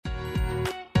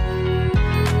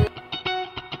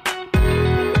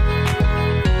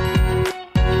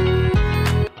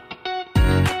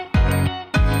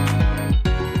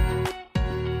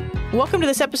welcome to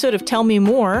this episode of Tell Me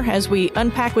More as we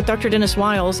unpack with Dr. Dennis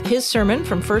Wiles his sermon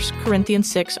from 1 Corinthians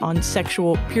 6 on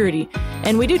sexual purity.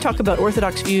 And we do talk about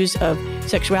Orthodox views of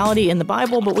sexuality in the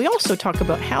Bible, but we also talk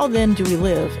about how then do we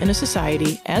live in a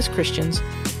society as Christians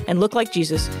and look like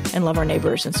Jesus and love our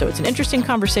neighbors. And so it's an interesting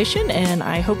conversation, and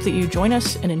I hope that you join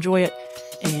us and enjoy it.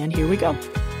 And here we go.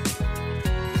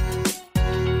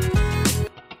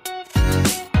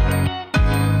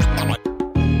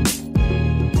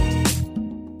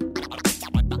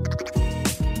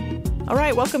 All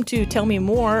right, welcome to Tell Me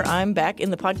More. I'm back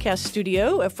in the podcast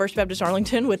studio of First Baptist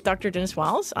Arlington with Dr. Dennis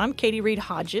Wiles. I'm Katie Reed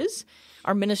Hodges,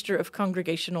 our Minister of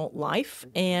Congregational Life,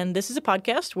 and this is a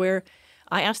podcast where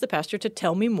I asked the pastor to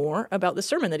tell me more about the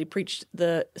sermon that he preached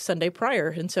the Sunday prior.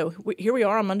 And so here we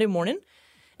are on Monday morning,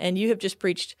 and you have just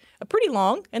preached a pretty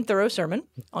long and thorough sermon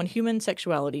on human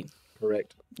sexuality.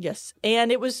 Correct. Yes,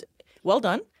 and it was well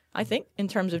done, I think, in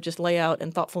terms of just layout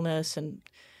and thoughtfulness, and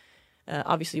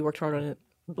obviously you worked hard on it.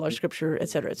 Large scripture, et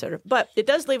cetera, et cetera. But it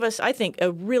does leave us, I think,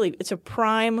 it's a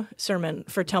prime sermon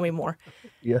for Tell Me More.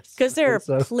 Yes. Because there are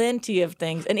plenty of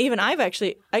things. And even I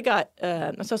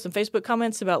saw some Facebook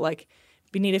comments about like,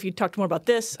 it'd be neat if you talked more about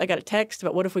this. I got a text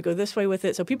about what if we go this way with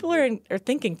it. So people are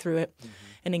thinking through it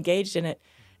and engaged in it.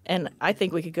 And I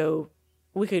think this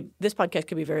podcast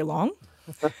could be very long.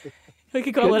 It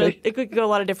could go a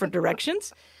lot of different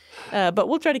directions. But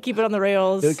we'll try to keep it on the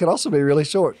rails. It could also be really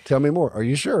short. Tell me more. Are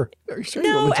you sure?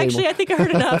 No, actually, I think I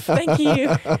heard enough. Thank you.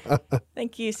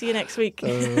 Thank you. See you next week.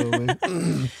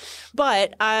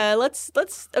 But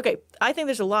okay. I think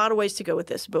there's a lot of ways to go with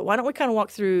this, but why don't we kind of walk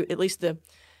through at least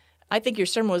I think your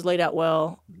sermon was laid out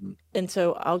well, and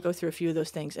so I'll go through a few of those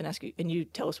things and ask you, and you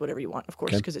tell us whatever you want, of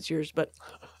course, because it's yours. But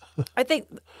I think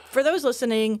for those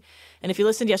listening, and if you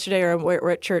listened yesterday or we're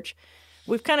at church,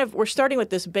 we're starting with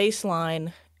this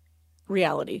baseline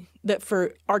reality that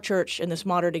for our church and this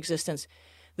modern existence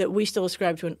that we still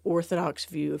ascribe to an Orthodox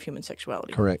view of human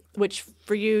sexuality. Correct. Which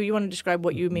for you want to describe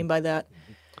what you mean by that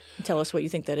and tell us what you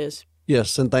think that is.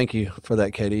 Yes, and thank you for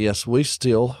that, Katie. Yes, we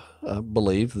still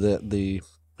believe that the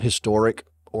historic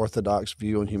Orthodox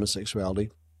view on human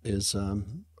sexuality is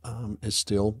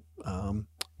still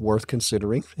worth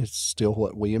considering. It's still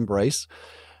what we embrace.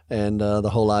 And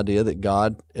the whole idea that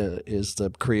God is the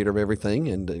creator of everything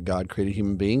and that God created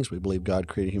human beings. We believe God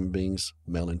created human beings,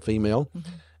 male and female,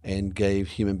 and gave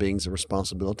human beings the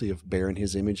responsibility of bearing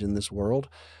his image in this world,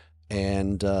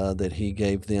 and that he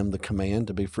gave them the command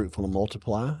to be fruitful and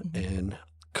multiply and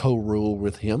co-rule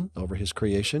with him over his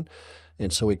creation.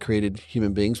 And so he created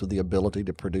human beings with the ability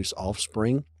to produce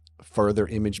offspring, further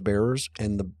image bearers,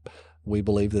 and we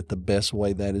believe that the best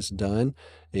way that is done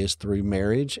is through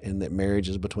marriage, and that marriage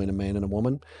is between a man and a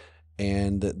woman,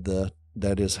 and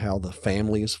that is how the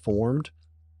family is formed.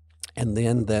 And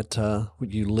then that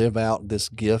you live out this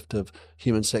gift of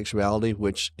human sexuality,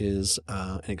 which is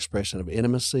an expression of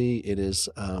intimacy. It is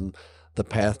the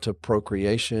path to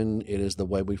procreation. It is the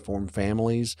way we form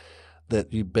families,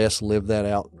 that you best live that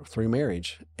out through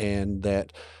marriage. And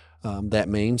that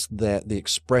means that the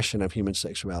expression of human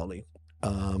sexuality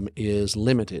is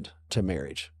limited to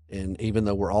marriage. And even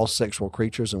though we're all sexual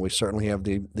creatures and we certainly have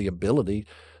the ability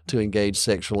to engage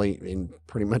sexually in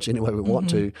pretty much any way we want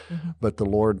to, but the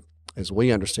Lord, as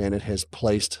we understand it, has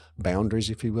placed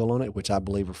boundaries, if you will, on it, which I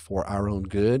believe are for our own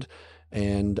good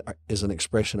and is an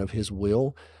expression of his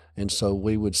will. And so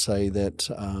we would say that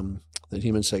that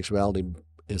human sexuality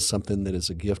is something that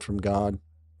is a gift from God.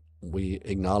 We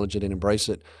acknowledge it and embrace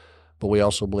it. But we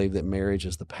also believe that marriage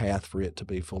is the path for it to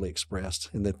be fully expressed,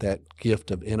 and that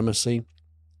gift of intimacy,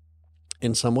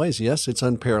 in some ways, yes, it's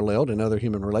unparalleled in other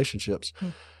human relationships,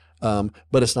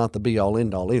 but it's not the be-all,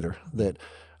 end-all either, that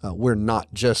we're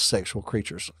not just sexual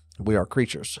creatures. We are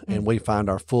creatures, and we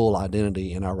find our full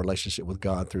identity in our relationship with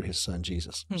God through his son,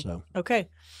 Jesus. So, okay.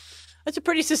 That's a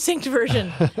pretty succinct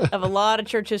version of a lot of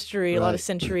church history, a lot of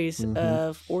centuries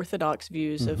of Orthodox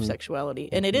views of sexuality.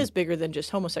 And it is bigger than just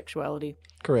homosexuality.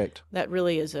 Correct. That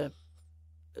really is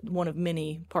one of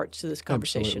many parts to this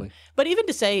conversation. Absolutely. But even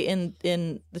to say in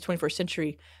the 21st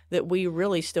century that we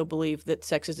really still believe that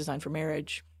sex is designed for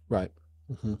marriage. Right.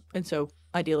 And so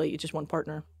ideally it's just one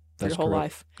partner for That's your whole correct.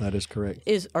 life. That is correct.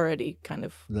 Is already kind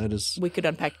of, we could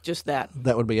unpack just that.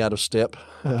 That would be out of step,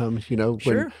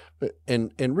 Sure.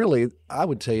 And really, I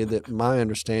would tell you that my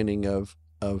understanding of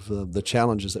the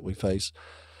challenges that we face,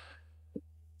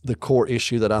 the core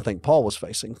issue that I think Paul was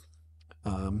facing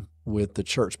with the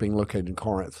church being located in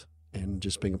Corinth and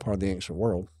just being a part of the ancient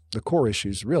world, the core issue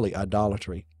is really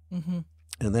idolatry.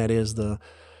 And that is the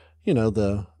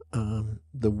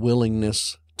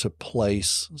willingness to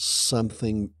place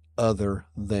something other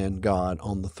than God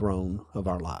on the throne of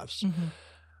our lives.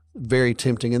 very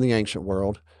tempting in the ancient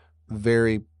world,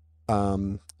 very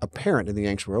apparent in the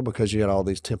ancient world because you had all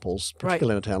these temples,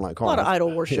 particularly in a town like A lot Corinth. of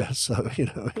idol worship. Yeah, so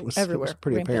it was Everywhere.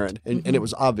 pretty Rampant. apparent, and it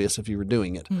was obvious if you were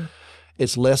doing it.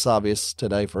 It's less obvious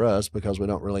today for us because we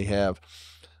don't really have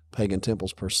pagan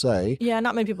temples per se. Yeah,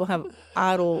 not many people have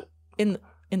idol in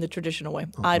the traditional way.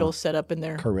 Idols set up in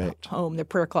their Correct. home, their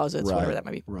prayer closets, whatever that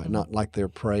might be. Right, not like they're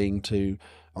praying to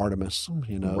Artemis,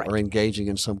 or engaging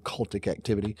in some cultic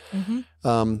activity.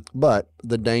 But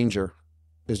the danger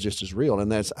is just as real,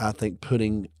 and that's, I think,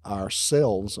 putting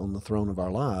ourselves on the throne of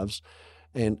our lives.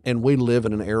 And we live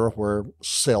in an era where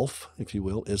self, if you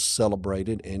will, is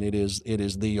celebrated, and it is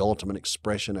the ultimate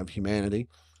expression of humanity.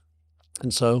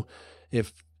 And so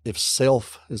if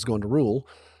self is going to rule,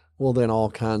 well, then all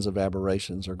kinds of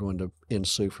aberrations are going to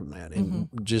ensue from that. And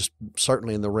just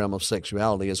certainly in the realm of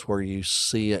sexuality is where you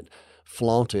see it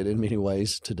flaunted in many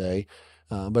ways today.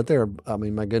 But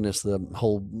my goodness, the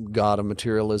whole god of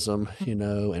materialism,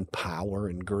 and power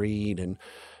and greed, and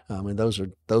those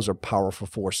are powerful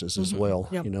forces as well.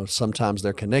 Yep. Sometimes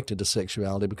they're connected to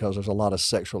sexuality because there's a lot of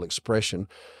sexual expression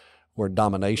where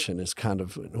domination is kind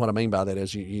of, what I mean by that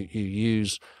is you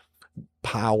use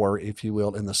power, if you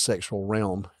will, in the sexual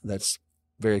realm. That's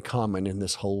very common in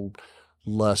this whole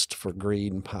lust for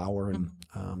greed and power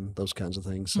and those kinds of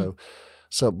things.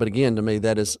 So, but again, to me,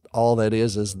 that is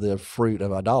the fruit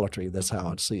of idolatry. That's how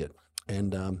I'd see it.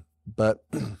 And, but,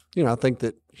 I think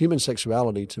that human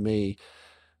sexuality, to me,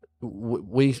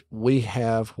 we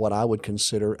have what I would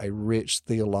consider a rich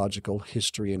theological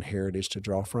history and heritage to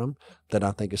draw from that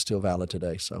I think is still valid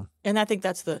today. So, and I think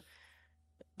that's the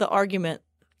argument,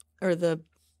 or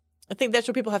I think that's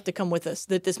where people have to come with us,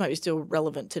 that this might be still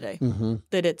relevant today,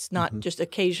 that it's not just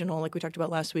occasional, like we talked about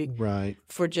last week, right,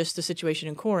 for just the situation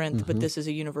in Corinth, but this is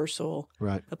a universal,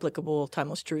 right, applicable,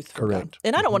 timeless truth. Correct. God.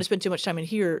 And I don't want to spend too much time in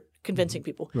here convincing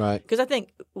people. Right. Because I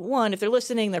think, one, if they're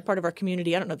listening, they're part of our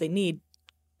community, I don't know if they need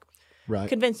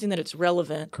convincing that it's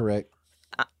relevant. Correct.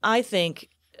 I think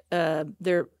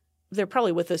they're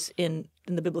probably with us in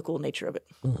the biblical nature of it,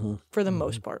 for the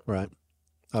most part. Right.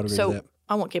 I would agree with that.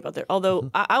 I won't camp out there. Although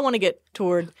I want to get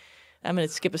toward, I'm going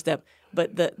to skip a step,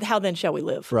 but the how then shall we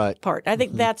live part. I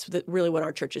think that's really what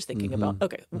our church is thinking about.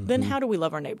 Okay, then how do we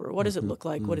love our neighbor? What does it look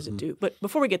like? What does it do? But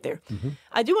before we get there,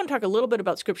 I do want to talk a little bit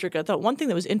about Scripture. I thought one thing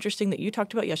that was interesting that you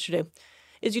talked about yesterday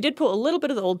is you did pull a little bit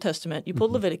of the Old Testament. You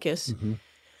pulled Leviticus,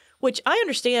 which I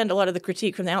understand a lot of the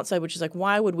critique from the outside, which is like,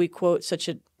 why would we quote such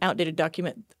an outdated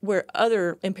document where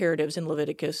other imperatives in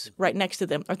Leviticus right next to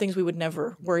them are things we would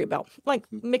never worry about, like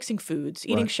mixing foods,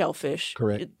 eating shellfish,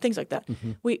 things like that.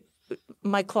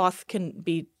 My cloth can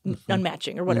be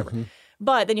unmatching or whatever.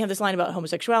 But then you have this line about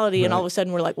homosexuality, and all of a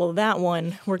sudden we're like, well, that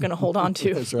one we're going to hold on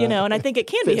to, That's right. And I think it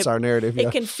can Fits our narrative.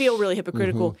 It can feel really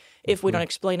hypocritical if we don't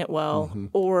explain it well,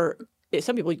 or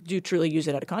some people do truly use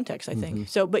it out of context, I think.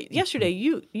 So, but yesterday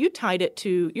you tied it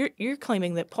to, you're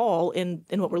claiming that Paul in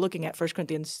what we're looking at, 1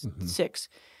 Corinthians 6,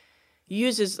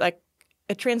 uses like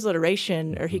a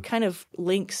transliteration, or he kind of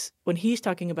links when he's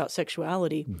talking about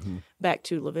sexuality back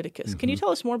to Leviticus. Can you tell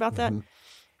us more about that?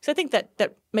 Because I think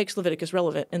that makes Leviticus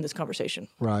relevant in this conversation.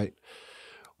 Right.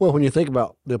 Well, when you think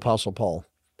about the Apostle Paul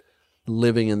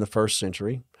living in the first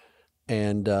century,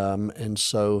 and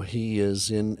so he is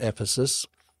in Ephesus,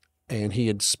 and he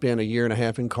had spent a year and a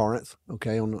half in Corinth,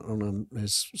 on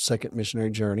his second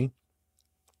missionary journey.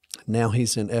 Now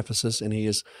he's in Ephesus, and he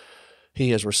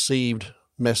has received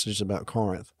messages about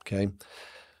Corinth. Okay,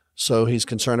 so he's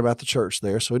concerned about the church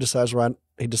there. So he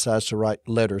decides to write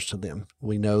letters to them.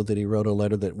 We know that he wrote a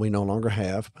letter that we no longer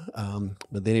have,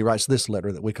 but then he writes this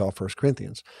letter that we call 1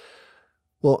 Corinthians.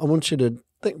 Well, I want you to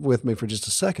think with me for just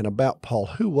a second about Paul.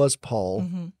 Who was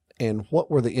Paul? And what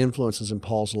were the influences in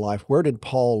Paul's life? Where did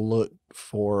Paul look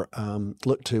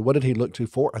to? What did he look to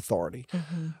for authority?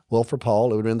 Well, for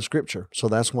Paul, it would be in the Scripture. So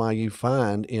that's why you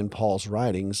find in Paul's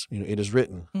writings, it is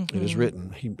written. It is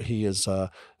written. He is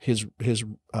his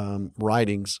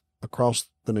writings across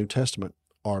the New Testament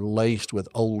are laced with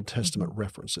Old Testament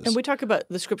references. And we talk about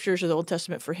the Scriptures of the Old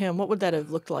Testament for him. What would that have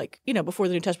looked like, before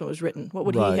the New Testament was written? What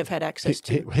would he have had access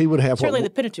to? He would have certainly the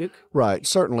Pentateuch. Right.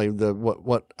 Certainly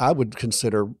what I would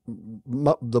consider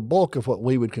the bulk of what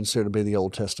we would consider to be the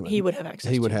Old Testament. He would have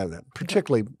access. He would have that,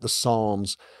 particularly the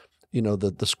Psalms,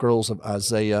 the scrolls of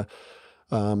Isaiah,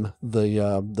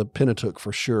 the Pentateuch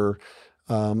for sure.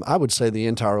 I would say the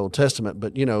entire Old Testament,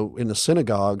 but in the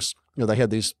synagogues, they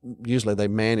had usually they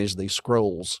manage these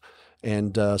scrolls.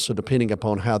 And so depending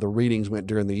upon how the readings went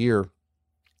during the year,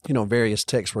 various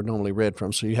texts were normally read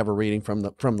from. So you have a reading from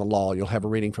the law, you'll have a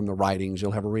reading from the writings,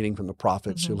 you'll have a reading from the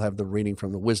prophets, you'll have the reading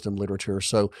from the wisdom literature.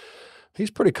 So He's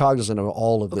pretty cognizant of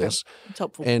all of this. It's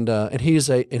helpful. And he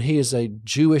is a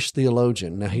Jewish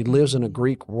theologian. Now he lives in a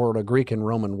Greek and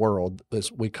Roman world.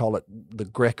 We call it the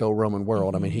Greco-Roman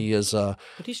world. I mean, he is but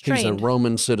he's a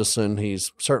Roman citizen.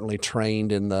 He's certainly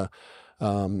trained in the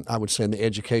I would say in the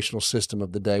educational system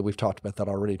of the day. We've talked about that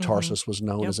already. Tarsus was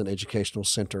known as an educational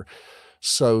center.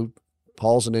 So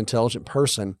Paul's an intelligent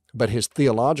person, but his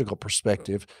theological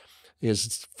perspective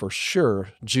is for sure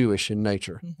Jewish in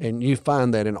nature. And you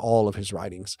find that in all of his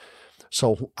writings.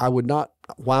 So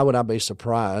why would I be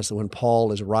surprised when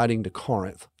Paul is writing to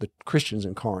Corinth, the Christians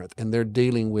in Corinth, and they're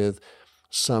dealing with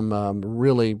some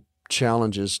really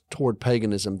challenges toward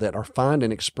paganism that are found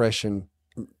in expression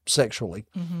sexually.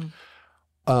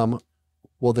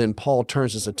 Well, then Paul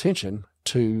turns his attention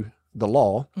to the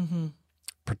law,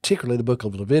 particularly the book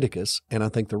of Leviticus. And I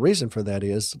think the reason for that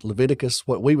is Leviticus,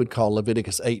 what we would call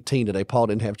Leviticus 18 today. Paul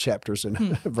didn't have chapters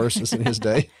and verses in his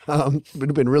day. It would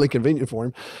have been really convenient for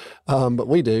him, but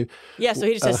we do. Yeah, so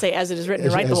he just has to say, as it is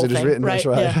written, write the whole thing. As it is written, right?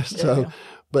 That's right.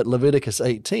 But Leviticus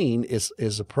 18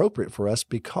 is appropriate for us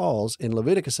because in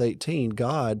Leviticus 18,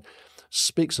 God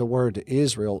speaks a word to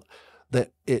Israel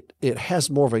that it has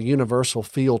more of a universal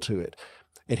feel to it.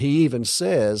 And he even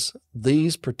says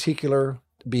these particular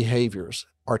behaviors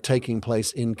are taking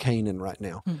place in Canaan right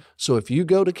now. So if you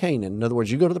go to Canaan, in other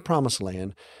words, you go to the promised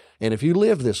land, and if you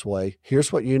live this way,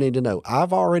 here's what you need to know.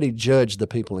 I've already judged the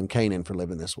people in Canaan for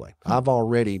living this way. I've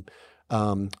already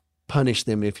punished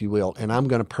them, if you will, and I'm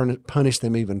going to punish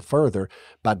them even further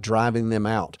by driving them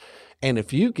out. And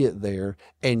if you get there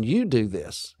and you do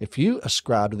this, if you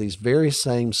ascribe to these very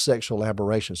same sexual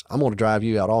aberrations, I'm going to drive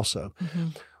you out also.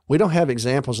 We don't have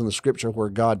examples in the Scripture where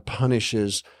God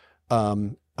punishes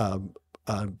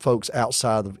folks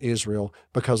outside of Israel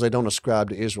because they don't ascribe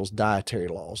to Israel's dietary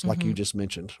laws, like you just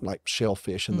mentioned, like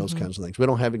shellfish and those kinds of things. We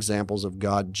don't have examples of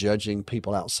God judging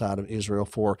people outside of Israel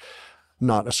for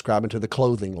not ascribing to the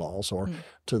clothing laws or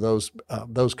to those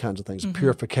kinds of things,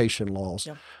 purification laws.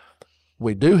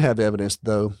 We do have evidence,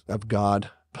 though, of God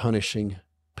punishing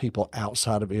people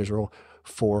outside of Israel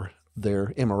for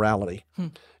their immorality.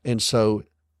 And so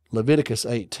Leviticus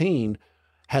 18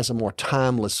 has a more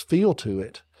timeless feel to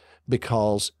it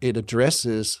because it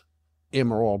addresses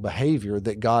immoral behavior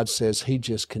that God says he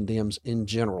just condemns in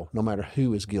general, no matter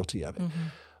who is guilty of it.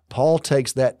 Paul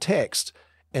takes that text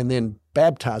and then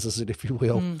baptizes it, if you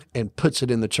will, and puts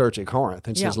it in the church at Corinth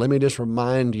and says, let me just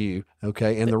remind you,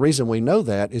 okay? And the reason we know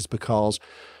that is because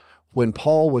when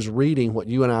Paul was reading what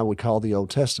you and I would call the Old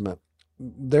Testament,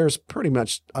 there's pretty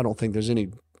much, I don't think there's any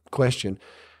question,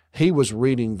 he was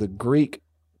reading the Greek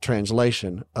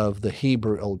translation of the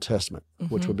Hebrew Old Testament,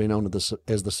 which would be known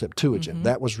as the Septuagint.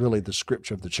 That was really the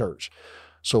scripture of the church.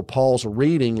 So Paul's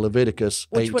reading Leviticus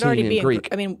 18 in Greek.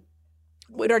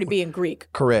 Would already be in Greek.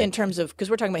 Correct. In terms of, because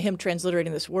we're talking about him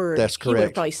transliterating this word. That's correct. He would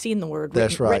have probably seen the word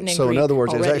That's right. written in so Greek in other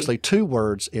words, already. there's actually two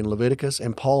words in Leviticus,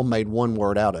 and Paul made one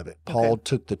word out of it. Paul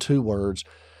took the two words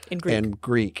in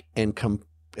Greek and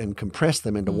compressed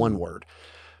them into one word.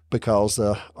 Because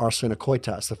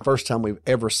arsenokoitas, the first time we've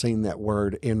ever seen that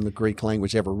word in the Greek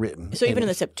language ever written. So even in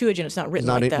the Septuagint, it's not written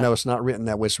like that? No, it's not written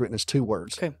that way. It's written as two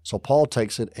words. Okay. So Paul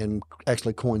takes it and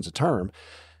actually coins a term.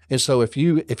 And so if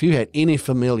you had any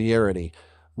familiarity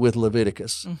with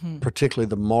Leviticus, particularly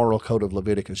the moral code of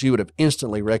Leviticus, you would have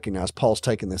instantly recognized Paul's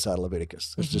taken this out of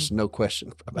Leviticus. There's just no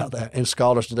question about that. And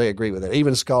scholars today agree with it.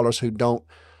 Even scholars who don't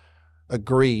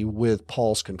agree with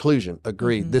Paul's conclusion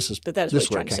agree this is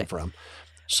where it came from.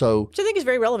 So I think is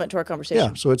very relevant to our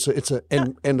conversation. Yeah. So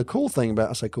and the cool thing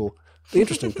about, the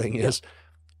interesting thing is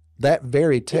that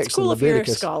very text it's cool in Leviticus. If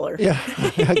you're a scholar. Yeah,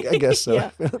 I guess so.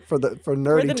 for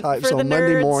nerdy types on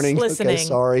Monday morning. Listening, okay,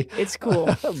 sorry. It's cool.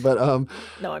 But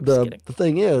no, I'm just kidding. The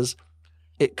thing is,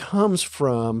 it comes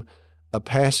from a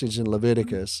passage in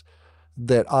Leviticus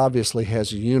that obviously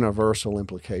has universal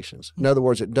implications. In other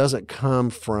words, it doesn't come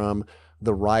from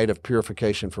the rite of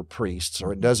purification for priests,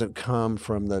 or it doesn't come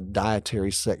from the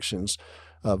dietary sections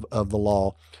of the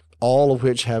law, all of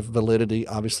which have validity.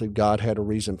 Obviously, God had a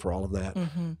reason for all of that.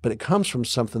 But it comes from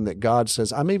something that God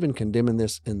says, I'm even condemning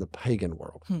this in the pagan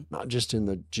world, not just in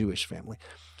the Jewish family.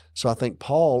 So I think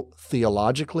Paul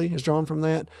theologically is drawn from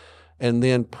that, and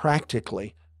then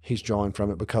practically he's drawing from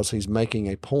it because he's making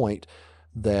a point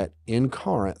that in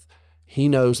Corinth, he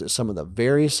knows that some of the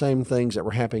very same things that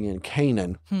were happening in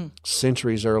Canaan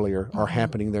centuries earlier are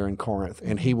happening there in Corinth.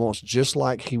 And he wants, just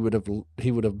like he would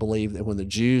have believed that when the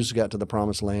Jews got to the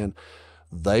Promised Land,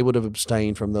 they would have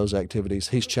abstained from those activities.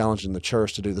 He's challenging the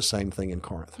church to do the same thing in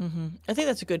Corinth. I think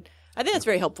that's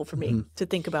very helpful for me to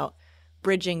think about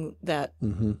bridging that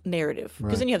narrative.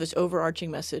 Because then you have this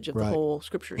overarching message of the whole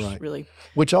scriptures, really.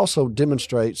 Which also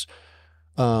demonstrates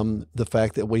the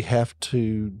fact that we have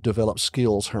to develop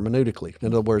skills hermeneutically.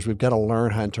 In other words, we've got to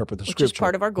learn how to interpret the Scripture. Which is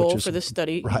part of our goal for this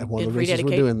study. Right. One of the reasons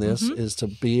we're doing this is to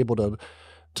be able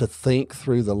to think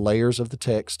through the layers of the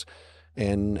text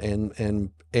and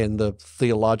the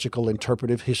theological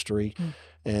interpretive history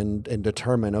and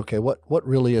determine, okay, what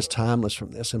really is timeless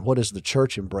from this, and what has the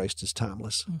church embraced as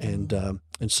timeless.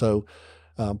 And so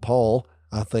Paul,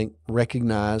 I think,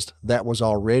 recognized that was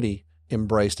already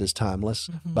embraced as timeless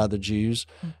by the Jews,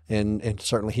 and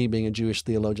certainly he being a Jewish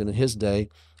theologian in his day,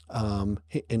 and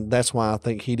that's why I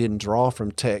think he didn't draw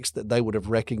from texts that they would have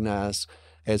recognized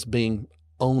as being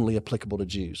only applicable to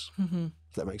Jews.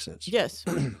 If that makes sense. Yes,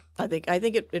 I think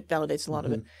it validates a lot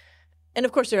of it. And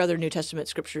of course, there are other New Testament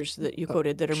scriptures that you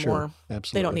quoted that are more.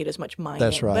 Absolutely. They don't need as much mind.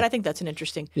 That's right. But I think that's an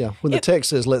interesting. Yeah. When the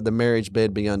text says, "Let the marriage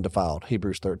bed be undefiled,"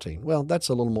 Hebrews 13. Well, that's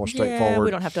a little more straightforward. Yeah,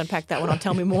 we don't have to unpack that one on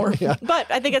Tell Me More. But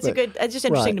I think it's just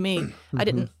interesting to me. I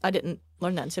didn't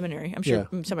learn that in seminary. I'm sure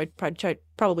somebody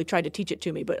probably tried to teach it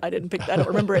to me, but I don't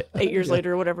remember it 8 years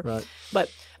later or whatever. Right.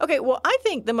 But okay, well, I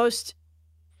think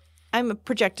I'm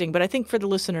projecting, but I think for the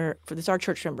listener, for this our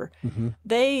church member,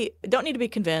 they don't need to be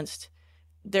convinced.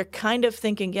 They're kind of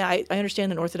thinking, yeah, I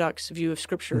understand an Orthodox view of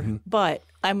Scripture, but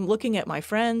I'm looking at my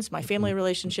friends, my family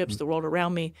relationships, the world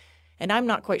around me, and I'm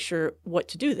not quite sure what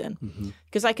to do then.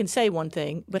 Because I can say one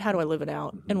thing, but how do I live it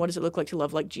out? And what does it look like to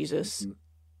love like Jesus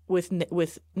with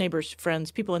neighbors,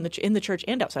 friends, people in the church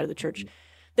and outside of the church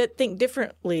that think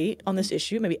differently on this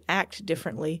issue, maybe act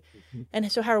differently?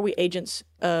 And so how are we agents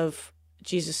of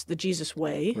Jesus, the Jesus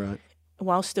way,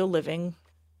 while still living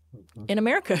in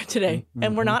America today?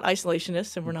 And we're not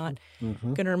isolationists, and we're not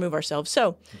going to remove ourselves.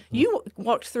 So you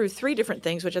walked through 3 different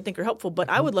things, which I think are helpful, but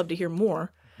I would love to hear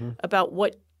more about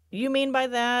what you mean by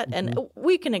that. And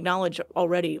we can acknowledge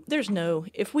already,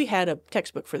 if we had a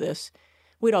textbook for this,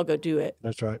 we'd all go do it.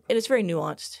 That's right. And it's very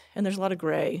nuanced, and there's a lot of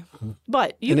gray.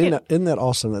 But isn't that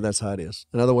awesome that that's how it is?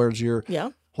 In other words,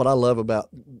 what I love about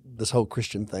this whole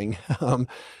Christian thing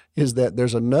is that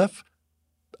there's enough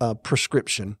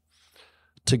prescription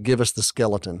to give us the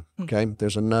skeleton. Okay,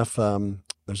 there's enough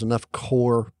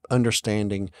core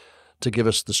understanding to give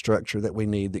us the structure that we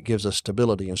need, that gives us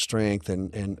stability and strength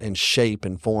and shape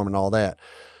and form and all that.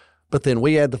 But then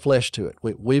we add the flesh to it.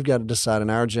 We've got to decide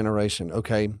in our generation,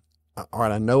 okay, all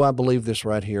right, I know I believe this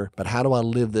right here, but how do I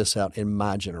live this out in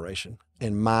my generation,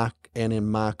 in my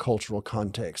cultural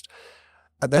context?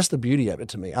 That's the beauty of it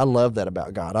to me. I love that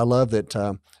about God. I love that,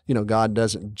 God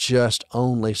doesn't just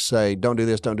only say, don't do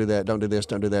this, don't do that, don't do this,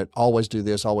 don't do that, always do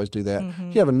this, always do that.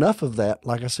 You have enough of that,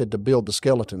 like I said, to build the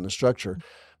skeleton, the structure.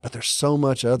 But there's so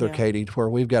much other, Katie, where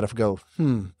we've got to go,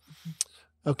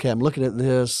 okay, I'm looking at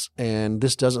this, and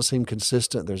this doesn't seem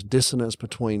consistent. There's dissonance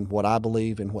between what I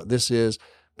believe and what this is.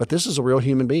 But this is a real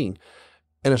human being.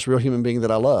 And it's a real human being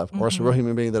that I love, or it's a real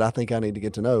human being that I think I need to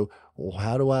get to know. Well,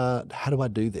 how do I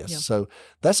do this? Yeah. So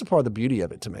that's a part of the beauty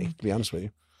of it to me, to be honest with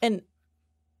you. And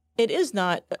it is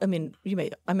not, I mean,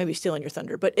 I may be stealing your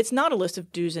thunder, but it's not a list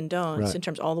of do's and don'ts in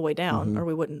terms all the way down, or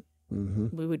we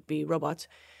would be robots.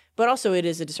 But also it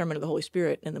is a discernment of the Holy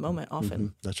Spirit in the moment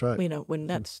often. That's right.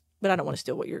 But I don't want to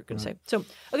steal what you're going to say. So,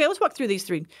 okay, let's walk through these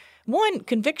 3. 1,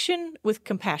 conviction with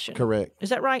compassion. Correct. Is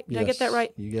that right? Did I get that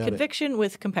right? You got conviction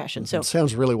with compassion. So it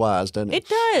sounds really wise, doesn't it? It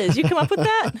does. You come up with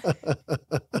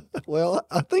that? Well,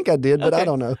 I think I did, but I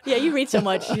don't know. Yeah, you read so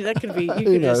much. That could be, you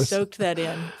could have soaked that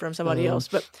in from somebody else.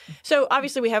 But so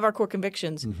obviously we have our core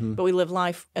convictions, but we live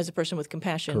life as a person with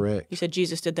compassion. Correct. You said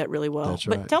Jesus did that really well. That's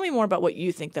right. But tell me more about what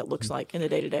you think that looks like in the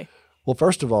day-to-day. Well,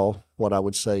 first of all, what I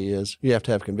would say is you have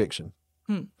to have conviction.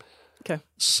 Okay.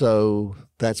 So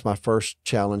that's my first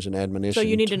challenge and admonition. So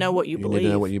you need to know what you believe. You need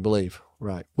to know what you believe,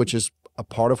 right? Which is a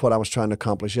part of what I was trying to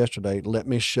accomplish yesterday. Let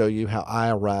me show you how I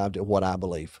arrived at what I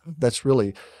believe. That's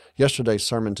really, yesterday's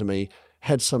sermon to me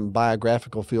had some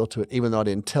biographical feel to it, even though I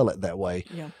didn't tell it that way.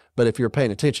 Yeah. But if you're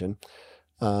paying attention,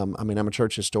 I'm a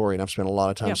church historian. I've spent a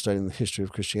lot of time studying the history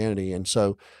of Christianity. And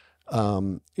so,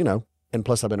 and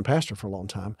plus I've been a pastor for a long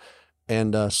time.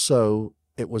 And so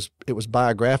it was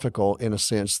biographical in a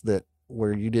sense that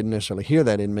where you didn't necessarily hear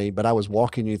that in me, but I was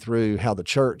walking you through how the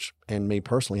church and me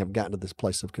personally have gotten to this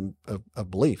place of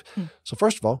belief. So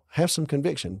first of all, have some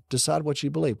conviction. Decide what you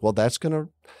believe. Well, that's going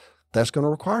to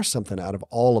require something out of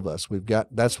all of us.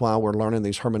 That's why we're learning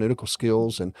these hermeneutical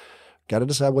skills and got to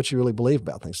decide what you really believe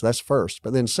about things. So that's first.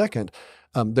 But then second,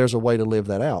 there's a way to live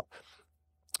that out.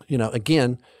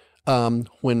 Again,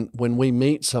 when we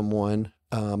meet someone,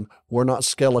 we're not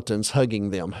skeletons hugging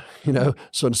them,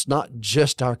 so it's not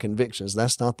just our convictions.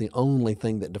 That's not the only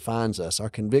thing that defines us. Our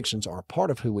convictions are a part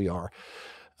of who we are.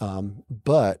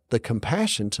 But the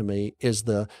compassion to me is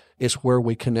where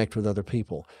we connect with other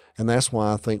people. And that's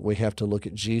why I think we have to look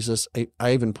at Jesus.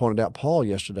 I even pointed out Paul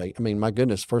yesterday. I mean, my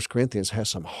goodness, 1 Corinthians has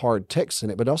some hard texts in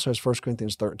it, but it also has 1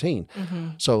 Corinthians 13. Mm-hmm.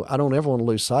 So I don't ever want to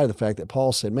lose sight of the fact that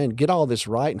Paul said, man, get all this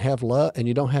right and have love, and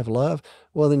you don't have love,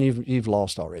 well, then you've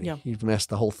lost already. Yeah. You've messed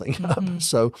the whole thing Mm-hmm. up.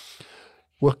 So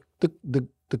well, the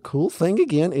cool thing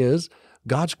again is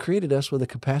God's created us with a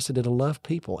capacity to love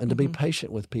people and to be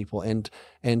patient with people and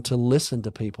to listen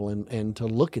to people and to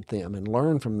look at them and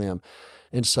learn from them.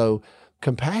 And so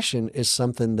compassion is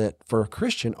something that for a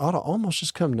Christian ought to almost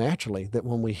just come naturally, that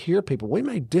when we hear people, we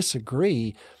may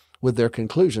disagree with their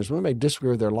conclusions, we may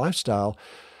disagree with their lifestyle,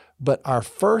 but our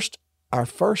first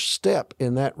step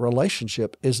in that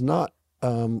relationship is not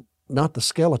the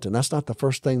skeleton. That's not the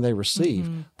first thing they receive.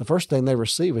 Mm-hmm. The first thing they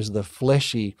receive is the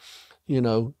fleshy,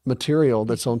 material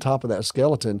that's on top of that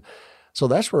skeleton. So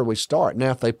that's where we start.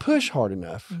 Now, if they push hard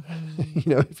enough,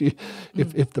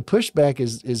 if the pushback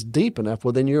is deep enough,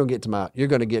 well, then you're going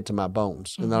to get to my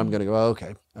bones, and then I'm going to go,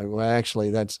 okay, well,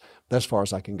 actually, that's as far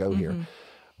as I can go here.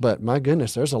 But my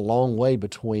goodness, there's a long way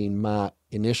between my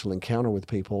initial encounter with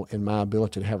people and my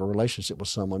ability to have a relationship with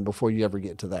someone before you ever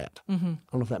get to that. I don't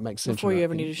know if that makes sense. Before you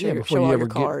ever need to show all your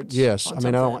cards. Yes, I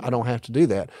mean, I don't have to do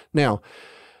that. Now,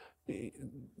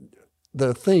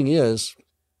 the thing is,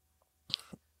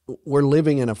 we're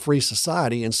living in a free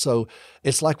society, and so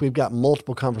it's like we've got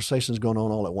multiple conversations going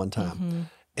on all at one time.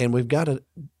 And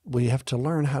we have to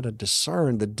learn how to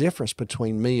discern the difference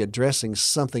between me addressing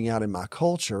something out in my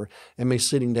culture and me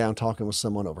sitting down talking with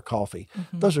someone over coffee.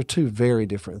 Those are two very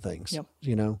different things,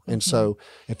 And so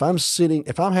if I'm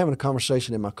having a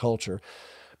conversation in my culture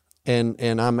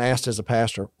and I'm asked as a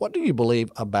pastor, what do you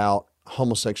believe about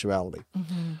homosexuality?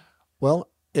 Well,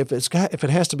 if it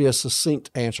has to be a succinct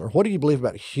answer, what do you believe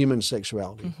about human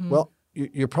sexuality? Well,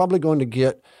 you're probably going to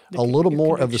get a little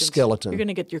more of the skeleton. You're going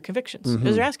to get your convictions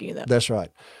because they're asking you that. That's right.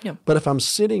 Yeah. But if I'm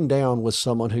sitting down with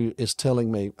someone who is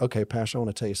telling me, okay, Pastor, I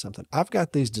want to tell you something. I've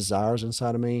got these desires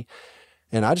inside of me,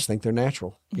 and I just think they're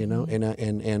natural,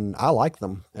 and I like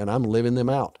them, and I'm living them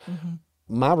out.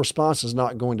 My response is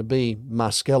not going to be my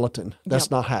skeleton. That's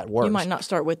not how it works. You might not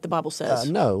start with the Bible says.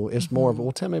 No, it's more of,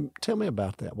 well, tell me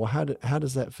about that. Well, how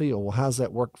does that feel? Well, how does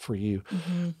that work for you?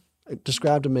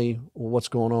 Describe to me what's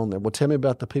going on there. Well, tell me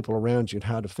about the people around you and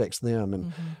how it affects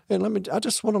them. And I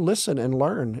just want to listen and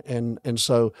learn. And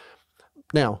so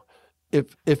now,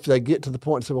 if they get to the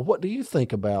point and say, well, what do you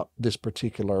think about this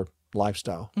particular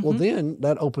lifestyle? Well, then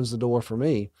that opens the door for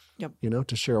me,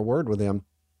 to share a word with them.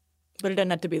 But it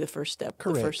doesn't have to be the first step.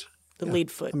 Correct. The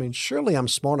lead foot. I mean, surely I'm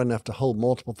smart enough to hold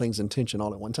multiple things in tension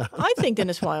all at one time. I think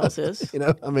Dennis Wiles is.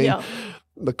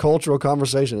 The cultural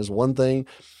conversation is one thing.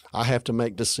 I have to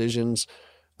make decisions.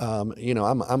 I'm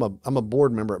a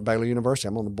board member at Baylor University.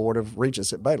 I'm on the board of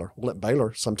regents at Baylor. Well, at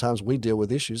Baylor, sometimes we deal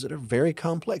with issues that are very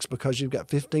complex because you've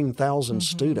got 15,000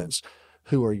 students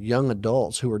who are young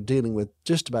adults who are dealing with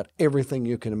just about everything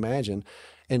you can imagine.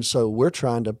 And so we're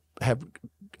trying to have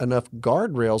enough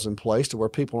guardrails in place to where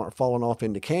people aren't falling off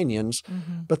into canyons,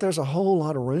 but there's a whole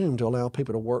lot of room to allow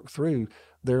people to work through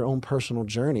their own personal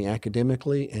journey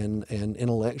academically and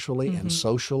intellectually and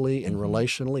socially and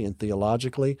relationally and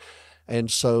theologically. And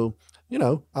so,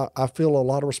 I feel a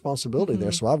lot of responsibility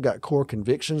there. So I've got core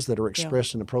convictions that are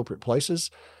expressed in appropriate places,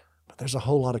 but there's a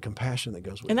whole lot of compassion that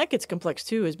goes with it. And that gets complex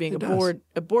too, as being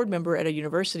a board member at a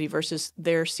university versus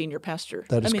their senior pastor.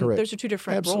 That is correct. Those are two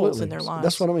different roles in their lives.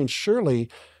 That's what I mean. Surely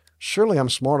I'm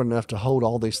smart enough to hold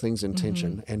all these things in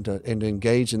tension and to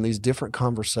engage in these different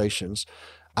conversations.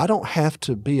 I don't have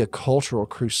to be a cultural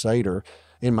crusader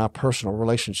in my personal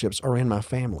relationships or in my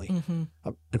family.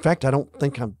 In fact, I don't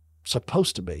think I'm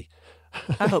supposed to be.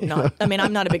 I hope not. I mean,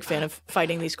 I'm not a big fan of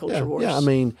fighting these culture wars. Yeah, I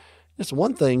mean, it's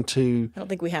one thing to... I don't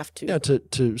think we have to. Yeah,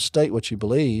 to state what you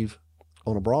believe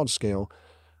on a broad scale,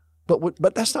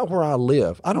 but that's not where I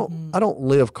live. I don't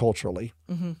live culturally.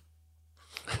 I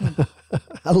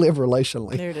live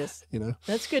relationally. There it is.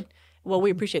 That's good. Well,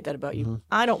 we appreciate that about you.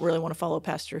 I don't really want to follow a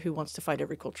pastor who wants to fight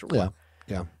every culture war.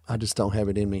 Yeah. I just don't have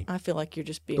it in me. I feel like you're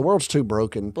just being the world's too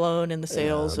broken, blown in the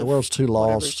sails. The world's too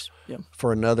lost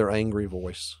for another angry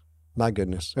voice. My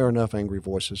goodness, there are enough angry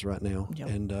voices right now.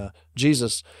 And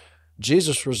Jesus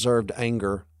reserved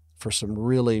anger for some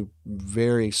really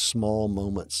very small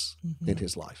moments in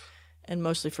his life. And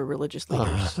mostly for religious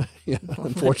leaders.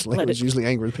 Unfortunately, it was usually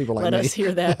angry people like me. Let us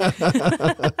hear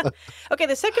that. Okay,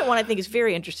 the second one I think is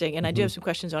very interesting, and I do have some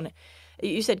questions on it.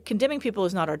 You said condemning people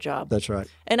is not our job. That's right.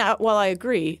 And while I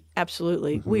agree,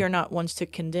 absolutely, we are not ones to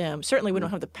condemn. Certainly, we don't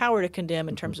have the power to condemn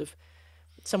in terms of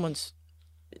someone's...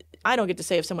 I don't get to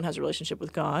say if someone has a relationship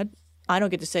with God. I don't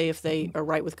get to say if they are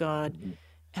right with God,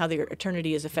 how their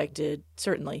eternity is affected,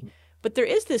 certainly. But there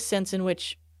is this sense in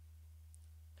which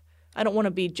I don't want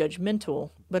to be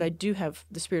judgmental, but I do have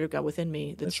the Spirit of God within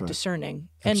me that's right. discerning.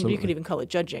 Absolutely. And you could even call it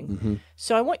judging.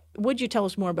 So would you tell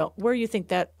us more about where you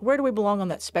think where do we belong on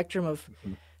that spectrum of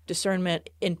discernment?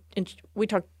 We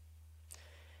talked,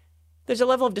 there's a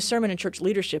level of discernment in church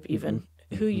leadership even,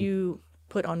 who you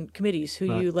put on committees,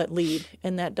 who you let lead.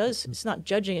 And it's not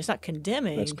judging, it's not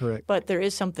condemning. That's correct. But there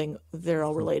is something, they're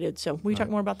all related. So will you talk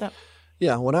more about that?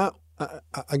 Yeah, when I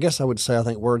guess I would say I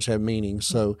think words have meaning.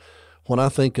 So when I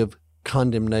think of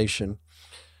condemnation,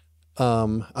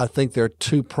 I think there are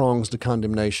two prongs to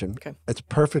condemnation. Okay. It's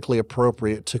perfectly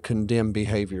appropriate to condemn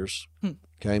behaviors.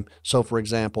 Okay. So, for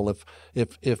example,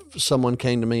 if someone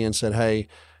came to me and said, "Hey,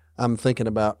 I'm thinking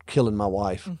about killing my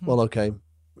wife," well, okay.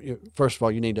 First of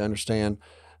all, you need to understand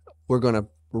we're going to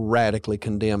radically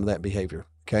condemn that behavior.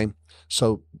 Okay.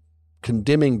 So,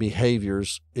 condemning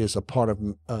behaviors is a part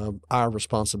of our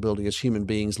responsibility as human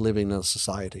beings living in a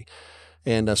society.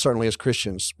 And certainly as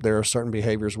Christians, there are certain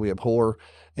behaviors we abhor,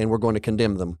 and we're going to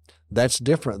condemn them. That's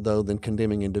different, though, than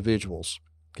condemning individuals,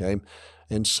 okay?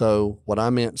 And so what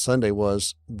I meant Sunday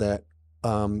was that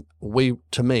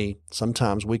to me,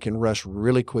 sometimes we can rush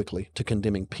really quickly to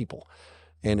condemning people,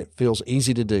 and it feels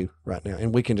easy to do right now.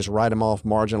 And we can just write them off,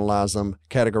 marginalize them,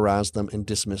 categorize them, and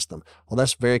dismiss them. Well,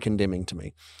 that's very condemning to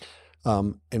me.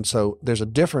 And so there's a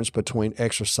difference between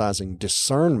exercising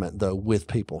discernment, though, with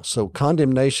people. So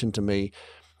condemnation to me,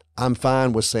 I'm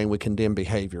fine with saying we condemn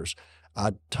behaviors.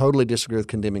 I totally disagree with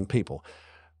condemning people.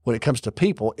 When it comes to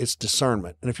people, it's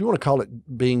discernment. And if you want to call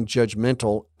it being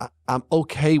judgmental, I'm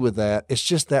okay with that. It's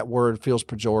just that word feels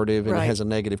pejorative and it has a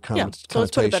negative connotation. So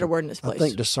let's put a better word in this place. I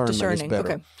think discernment is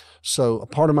better. Okay. So a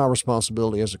part of my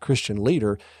responsibility as a Christian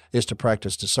leader is to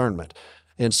practice discernment.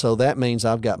 And so that means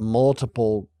I've got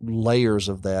multiple layers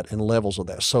of that and levels of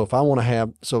that. So if I want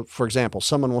to for example,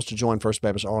 someone wants to join First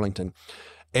Baptist Arlington,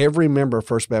 every member of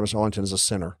First Baptist Arlington is a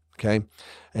sinner, okay?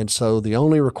 And so the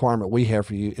only requirement we have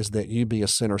for you is that you be a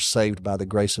sinner saved by the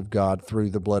grace of God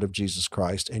through the blood of Jesus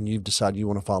Christ, and you've decided you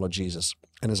want to follow Jesus.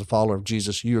 And as a follower of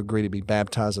Jesus, you agree to be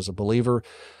baptized as a believer,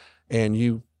 and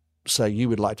you say you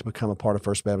would like to become a part of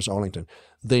First Baptist Arlington,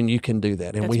 then you can do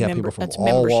that. And we have people from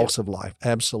all walks of life.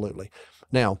 Absolutely.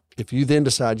 Now, if you then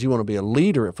decide you want to be a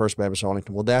leader at First Baptist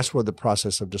Arlington, well, that's where the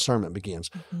process of discernment begins.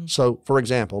 So, for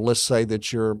example, let's say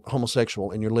that you're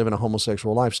homosexual and you're living a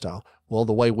homosexual lifestyle. Well,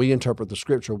 the way we interpret the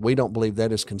Scripture, we don't believe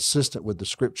that is consistent with the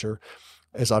Scripture,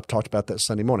 as I've talked about that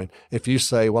Sunday morning. If you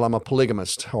say, well, I'm a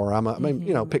polygamist,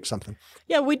 or pick something.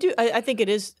 Yeah, we do. I think it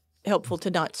is helpful to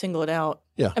not single it out.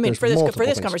 Yeah, I mean, for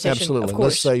this conversation, absolutely. Of course.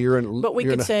 Let's say you're in, but we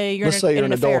could say you're an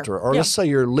affair. adulterer, or let's say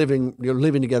you're living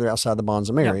together outside the bonds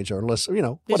of marriage, or These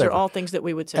whatever. are all things that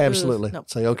we would say. Absolutely. No.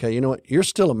 Say, okay, you know what? You're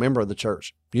still a member of the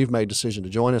church. You've made a decision to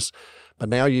join us, but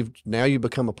now you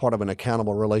become a part of an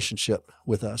accountable relationship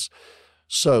with us.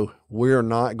 So we're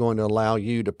not going to allow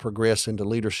you to progress into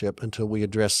leadership until we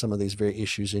address some of these very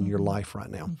issues in your life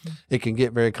right now. It can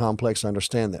get very complex, I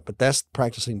understand that, but that's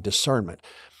practicing discernment.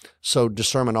 So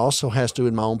discernment also has to do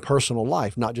in my own personal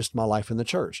life, not just my life in the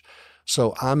church.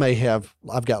 So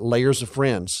I've got layers of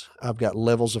friends. I've got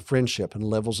levels of friendship and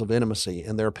levels of intimacy.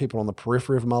 And there are people on the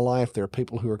periphery of my life. There are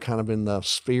people who are kind of in the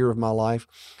sphere of my life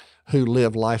who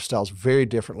live lifestyles very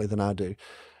differently than I do.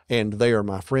 And they are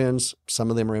my friends. Some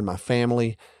of them are in my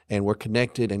family, and we're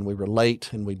connected and we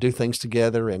relate and we do things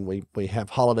together and we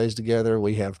have holidays together.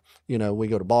 We have, we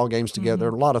go to ball games together,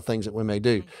 a lot of things that we may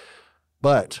do.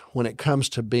 But when it comes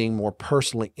to being more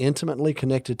personally, intimately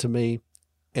connected to me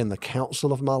in the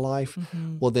counsel of my life,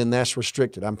 well, then that's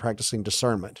restricted. I'm practicing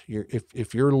discernment.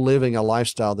 If you're living a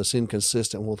lifestyle that's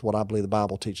inconsistent with what I believe the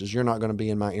Bible teaches, you're not going to be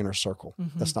in my inner circle.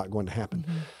 That's not going to happen.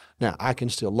 Now, I can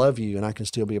still love you and I can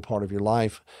still be a part of your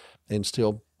life and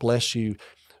still bless you.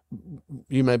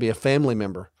 You may be a family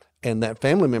member, and that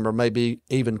family member may be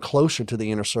even closer to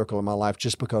the inner circle of my life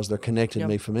just because they're connected to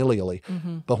me familially.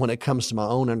 But when it comes to my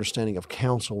own understanding of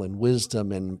counsel and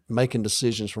wisdom and making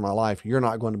decisions for my life, you're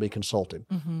not going to be consulted,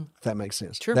 if that makes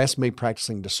sense. Sure. That's me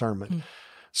practicing discernment.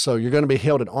 So you're going to be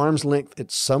held at arm's length at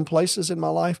some places in my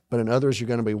life, but in others you're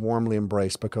going to be warmly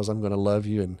embraced because I'm going to love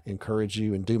you and encourage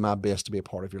you and do my best to be a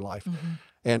part of your life.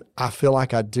 And I feel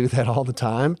like I do that all the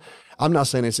time. I'm not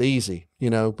saying it's easy,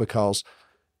 because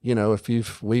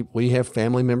if we have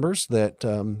family members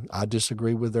that I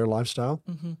disagree with their lifestyle,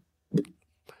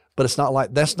 but it's not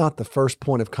like that's not the first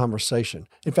point of conversation.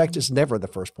 In fact, it's never the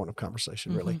first point of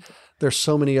conversation, really. There's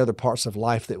so many other parts of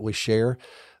life that we share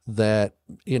that,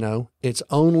 it's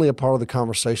only a part of the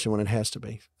conversation when it has to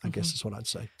be, I guess is what I'd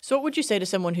say. So what would you say to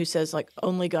someone who says, like,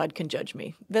 only God can judge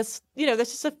me? That's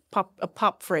just a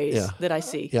pop phrase that I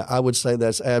see. Yeah, I would say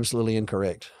that's absolutely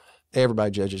incorrect.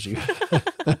 Everybody judges you.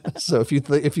 So if you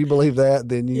believe that,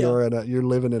 then you're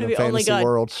living in a fantasy only God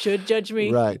world. Should judge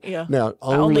me, right? Yeah. Now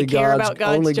only care about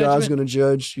God's God's going to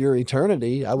judge your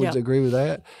eternity. I would agree with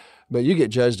that. But you get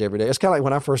judged every day. It's kind of like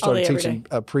when I first started teaching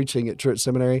preaching at Truett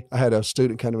Seminary. I had a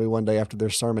student come to me one day after their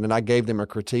sermon, and I gave them a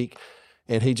critique.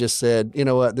 And he just said, "You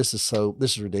know what? This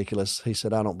is ridiculous." He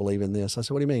said, "I don't believe in this." I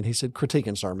said, "What do you mean?" He said,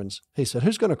 "Critiquing sermons." He said,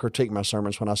 "Who's going to critique my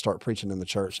sermons when I start preaching in the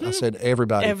church?" I said,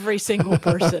 "Everybody." Every single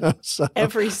person. So,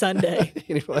 every Sunday.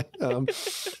 Anyway,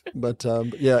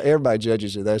 everybody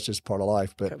judges you. That's just part of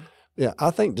life. But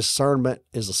I think discernment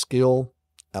is a skill.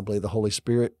 I believe the Holy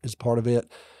Spirit is part of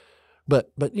it.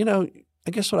 But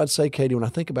I guess what I'd say, Katie, when I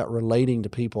think about relating to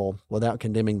people without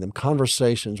condemning them,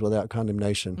 conversations without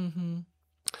condemnation,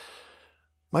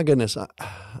 my goodness,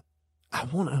 I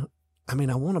want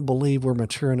to believe we're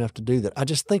mature enough to do that. I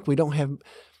just think we don't have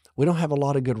a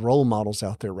lot of good role models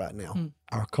out there right now.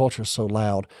 Our culture is so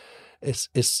loud. It's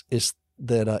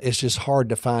just hard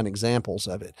to find examples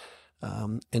of it.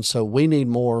 And so we need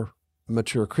more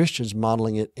mature Christians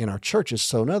modeling it in our churches.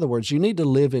 So in other words, you need to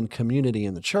live in community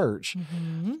in the church.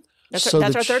 That's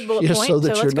our third bullet point. So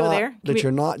let's go there. That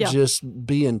you're not just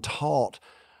being taught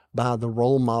by the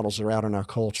role models that are out in our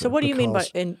culture. So what do you mean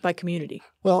by community?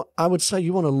 Well, I would say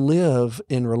you want to live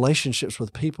in relationships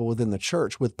with people within the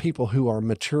church, with people who are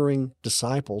maturing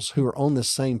disciples, who are on the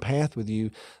same path with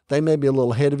you. They may be a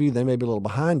little ahead of you, they may be a little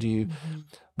behind you,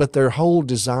 but their whole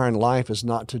desire in life is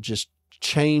not to just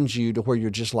change you to where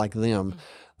you're just like them.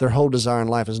 Their whole desire in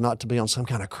life is not to be on some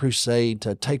kind of crusade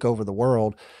to take over the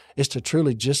world. It's to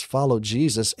truly just follow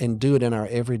Jesus and do it in our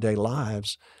everyday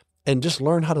lives and just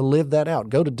learn how to live that out.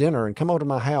 Go to dinner and come over to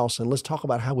my house and let's talk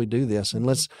about how we do this. And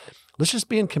let's just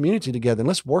be in community together and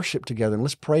let's worship together and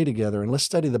let's pray together and let's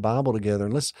study the Bible together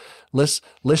and let's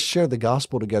share the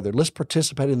gospel together. Let's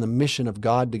participate in the mission of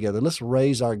God together. Let's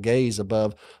raise our gaze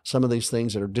above some of these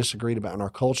things that are disagreed about in our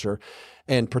culture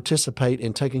and participate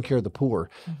in taking care of the poor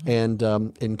and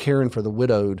in caring for the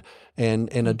widowed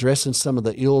and addressing some of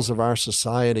the ills of our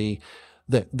society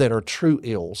that are true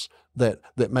ills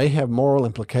that may have moral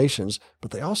implications,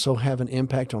 but they also have an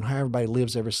impact on how everybody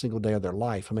lives every single day of their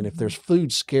life. I mean, if there's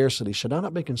food scarcity, should I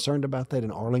not be concerned about that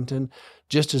in Arlington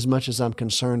just as much as I'm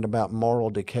concerned about moral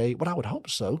decay? Well, I would hope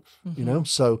so,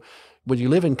 So when you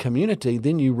live in community,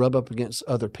 then you rub up against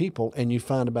other people and you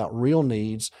find about real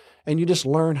needs and you just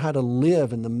learn how to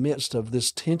live in the midst of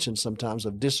this tension sometimes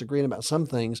of disagreeing about some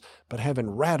things, but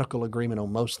having radical agreement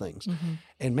on most things.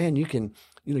 And man, you can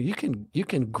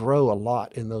grow a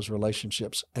lot in those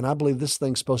relationships. And I believe this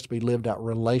thing's supposed to be lived out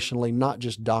relationally, not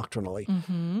just doctrinally.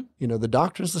 The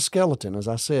doctrine's the skeleton, as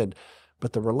I said,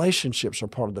 but the relationships are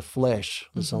part of the flesh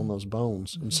that's on those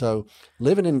bones. And so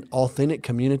living in authentic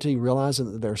community,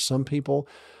 realizing that there are some people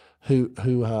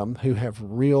who have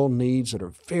real needs that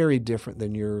are very different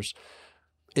than yours,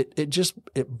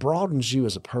 it broadens you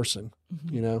as a person,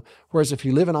 Whereas if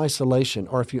you live in isolation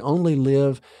or if you only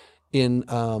live in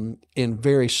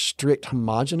very strict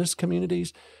homogenous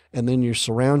communities, and then you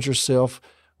surround yourself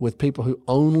with people who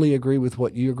only agree with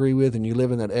what you agree with, and you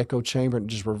live in that echo chamber and it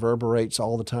just reverberates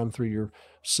all the time through your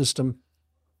system.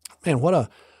 Man, what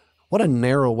a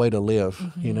narrow way to live,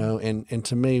 and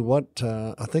to me,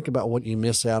 I think about what you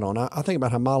miss out on. I think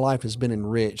about how my life has been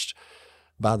enriched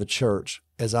by the church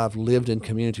as I've lived in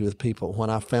community with people.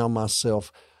 When I found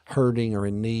myself hurting or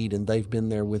in need, and they've been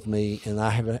there with me, and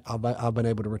I've been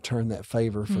able to return that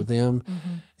favor for them.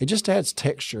 It just adds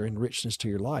texture and richness to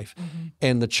your life.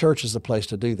 And the church is the place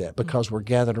to do that because we're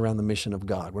gathered around the mission of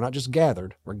God. We're not just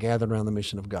gathered, we're gathered around the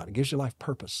mission of God. It gives your life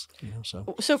purpose.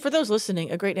 So for those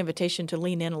listening, a great invitation to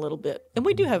lean in a little bit. And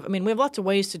we do have, we have lots of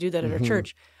ways to do that at our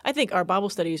church. I think our Bible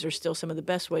studies are still some of the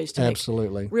best ways to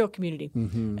make real community.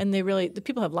 And the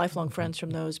people have lifelong friends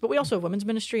from those. But we also have women's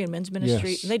ministry and men's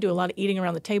ministry, and they do a lot of eating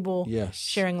around the table,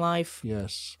 sharing life.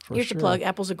 Here's the plug,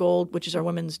 Apples of Gold, which is our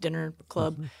women's dinner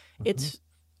club. It's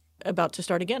about to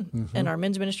start again. And our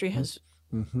men's ministry has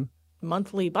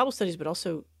monthly Bible studies, but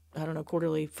also,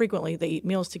 quarterly, frequently, they eat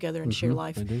meals together and share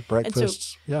life. They do.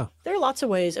 Breakfasts, there are lots of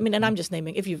ways. And I'm just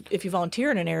naming, if you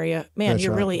volunteer in an area, man,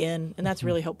 you're really in, and that's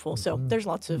really helpful. So there's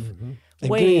lots of ways.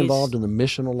 And getting involved in the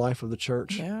missional life of the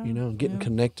church, getting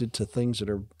connected to things that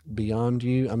are beyond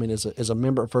you. As a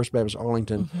member of First Baptist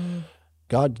Arlington,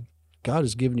 God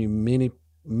has given you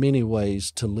many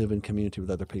ways to live in community with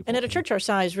other people. And at a church our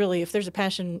size, really, if there's a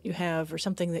passion you have or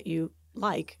something that you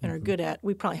like and are good at,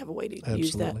 we probably have a way to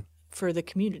use that for the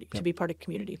community, to be part of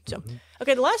community. So,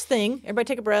 okay, the last thing, everybody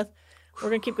take a breath. We're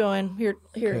going to keep going.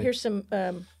 Here's some,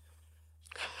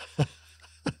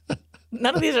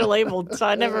 none of these are labeled, so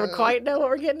I never quite know what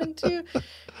we're getting into.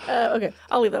 Okay,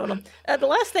 I'll leave that one on. The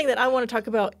last thing that I want to talk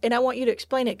about, and I want you to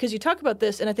explain it, because you talk about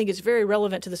this, and I think it's very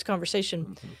relevant to this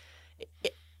conversation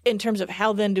in terms of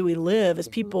how then do we live as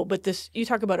people. But you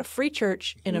talk about a free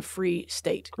church in a free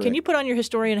state. Correct. Can you put on your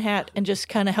historian hat and just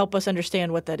kind of help us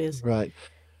understand what that is? Right.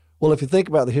 Well, if you think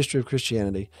about the history of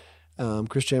Christianity,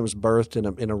 Christianity was birthed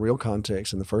in a real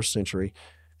context in the first century.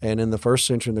 And in the first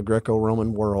century in the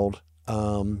Greco-Roman world,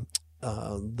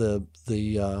 the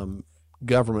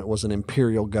government was an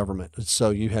imperial government.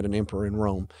 So you had an emperor in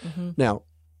Rome. Now,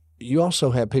 you also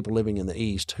had people living in the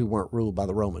East who weren't ruled by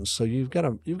the Romans. So you've got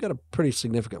a pretty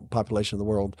significant population of the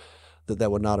world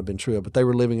that would not have been true of, but they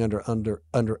were living under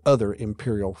other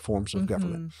imperial forms of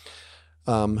government.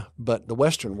 But the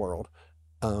Western world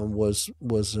was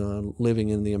living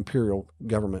in the imperial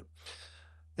government.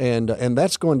 And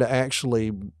that's going to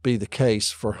actually be the case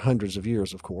for hundreds of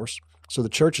years, of course. So the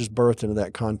church is birthed into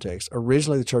that context.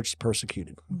 Originally, the church is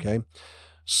persecuted, okay?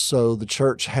 So the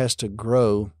church has to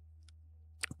grow,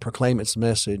 proclaim its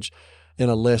message in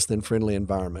a less than friendly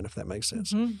environment, if that makes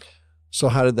sense. So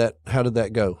how did that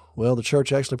go? Well, the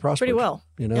church actually prospered pretty well.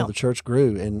 The church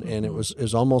grew, and it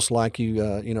was almost like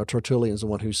Tertullian is the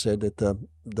one who said that the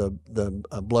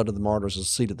blood of the martyrs is the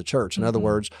seed of the church. In other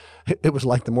words, it was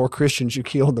like the more Christians you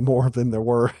killed, the more of them there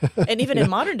were. And even in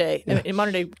modern day, in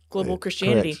modern day global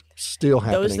Christianity, correct. Still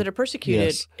happening. Those that are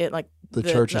persecuted, yes. the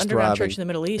church is underground thriving. church in the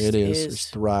Middle East is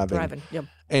thriving. Yep.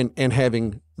 And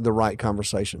having the right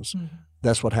conversations.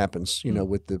 That's what happens,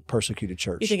 with the persecuted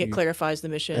church. You think it clarifies the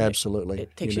mission? Absolutely.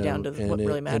 It takes you down to what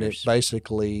really matters. And it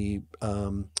basically,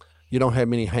 you don't have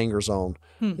many hangers on.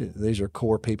 These are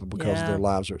core people because their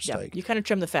lives are at stake. You kind of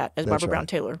trim the fat, as Barbara Brown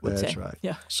Taylor would say. That's right.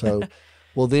 Yeah. So,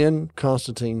 well, then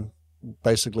Constantine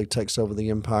basically takes over the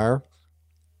empire.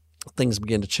 Things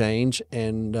begin to change,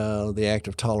 and the Act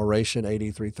of Toleration, AD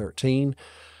 313.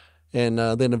 And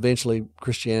then eventually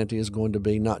Christianity is going to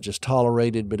be not just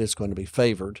tolerated, but it's going to be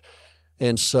favored.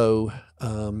 And so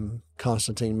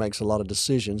Constantine makes a lot of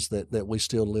decisions that we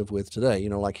still live with today.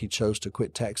 Like he chose to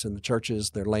quit taxing the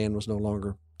churches. Their land was no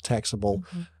longer taxable.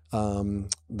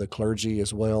 The clergy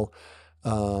as well.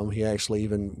 He actually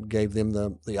even gave them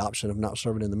the option of not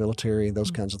serving in the military, those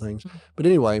kinds of things. But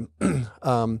anyway,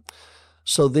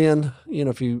 so then,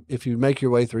 if you make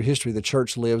your way through history, the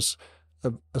church lives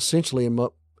essentially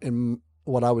in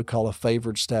what I would call a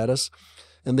favored status.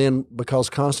 And then because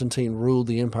Constantine ruled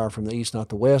the empire from the east, not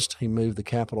the west, he moved the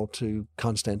capital to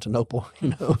Constantinople,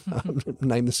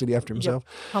 named the city after himself.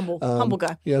 Yep. Humble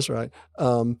guy. Yes, right.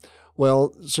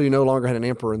 Well, so you no longer had an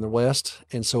emperor in the west.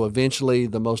 And so eventually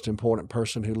the most important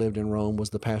person who lived in Rome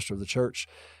was the pastor of the church.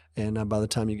 And by the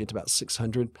time you get to about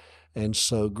 600, and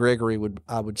so Gregory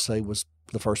I would say was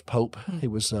the first pope. He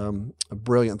was a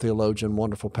brilliant theologian,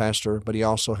 wonderful pastor, but he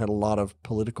also had a lot of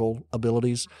political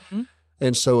abilities.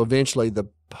 And so eventually the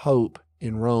Pope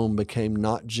in Rome became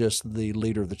not just the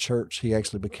leader of the church. He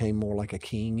actually became more like a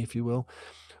king, if you will.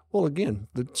 Well, again,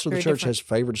 the church has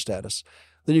favored status.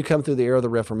 Then you come through the era of the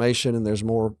Reformation, and there's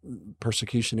more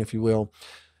persecution, if you will.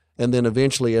 And then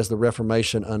eventually, as the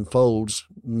Reformation unfolds,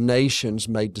 nations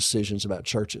made decisions about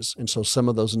churches. And so some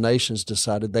of those nations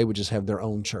decided they would just have their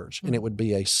own church, and it would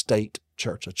be a state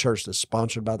church, a church that's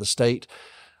sponsored by the state.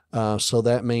 So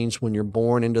that means when you're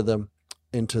born into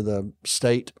the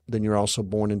state, then you're also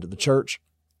born into the church.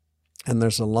 And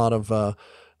there's a lot of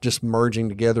just merging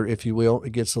together, if you will.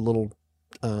 It gets a little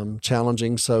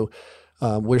challenging. So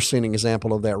we're seeing an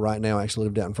example of that right now, actually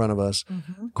lived out in front of us.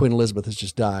 Queen Elizabeth has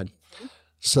just died.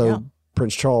 So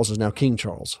Prince Charles is now King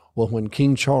Charles. Well, when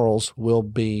King Charles will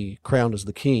be crowned as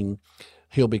the king,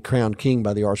 he'll be crowned king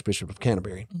by the Archbishop of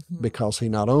Canterbury, because he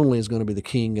not only is going to be the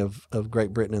king of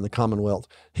Great Britain and the Commonwealth,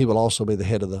 he will also be the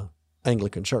head of the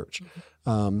Anglican Church.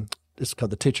 It's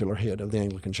called the titular head of the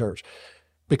Anglican Church,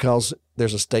 because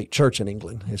there's a state church in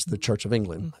England. It's the Church of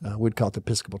England. We'd call it the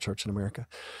Episcopal Church in America.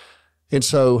 And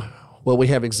so, we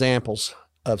have examples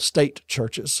of state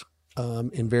churches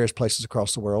in various places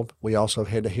across the world. We also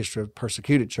have had a history of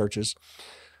persecuted churches.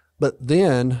 But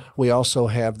then we also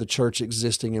have the church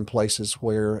existing in places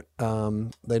where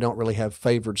they don't really have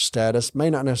favored status, may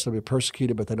not necessarily be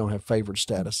persecuted, but they don't have favored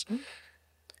status.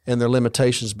 And their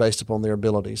limitations based upon their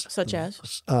abilities. Such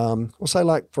as? We'll say,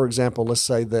 like, for example, let's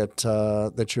say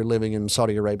that you're living in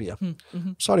Saudi Arabia.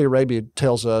 Saudi Arabia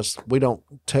tells us we don't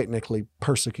technically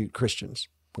persecute Christians,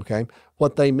 okay?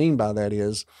 What they mean by that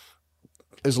is,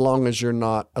 as long as you're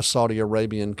not a Saudi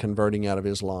Arabian converting out of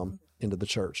Islam into the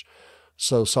church.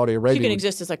 So Saudi So Arabia you can would-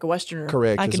 exist as like a Westerner.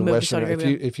 correct I as can a move Westerner. to Saudi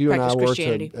Arabia. If you and I practice were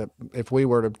Christianity. to, if we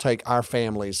were to take our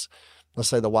families, let's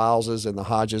say the Wileses and the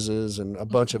Hodgeses and a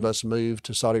bunch of us move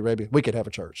to Saudi Arabia, we could have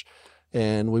a church,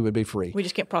 and we would be free. We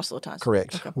just can't proselytize.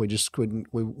 Correct. Okay. We just couldn't.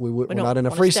 We're don't not in a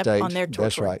wanna free step state. on their That's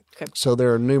territory. right. Okay. So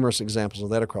there are numerous examples of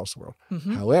that across the world.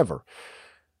 Mm-hmm. However,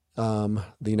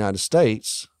 the United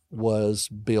States was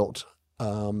built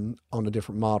on a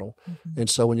different model, and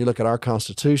so when you look at our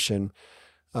Constitution,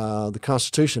 the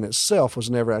Constitution itself was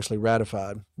never actually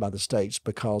ratified by the states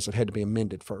because it had to be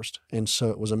amended first, and so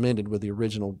it was amended with the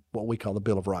original, what we call the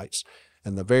Bill of Rights.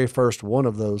 And the very first one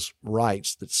of those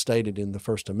rights that's stated in the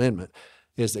First Amendment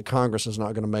is that Congress is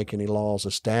not going to make any laws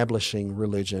establishing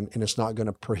religion, and it's not going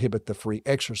to prohibit the free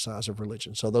exercise of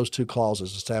religion. So those two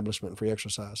clauses, establishment and free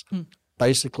exercise,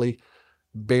 basically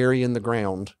bury in the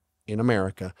ground in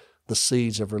America the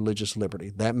seeds of religious liberty.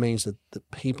 That means that the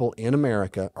people in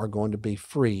America are going to be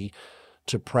free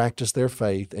to practice their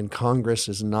faith, and Congress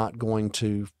is not going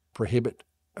to prohibit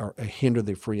or hinder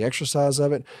the free exercise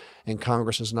of it, and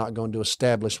Congress is not going to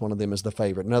establish one of them as the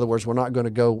favorite. In other words, we're not going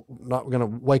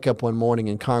to wake up one morning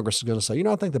and Congress is going to say,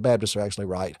 I think the Baptists are actually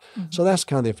right. So that's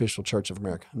kind of the official Church of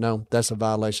America. No, that's a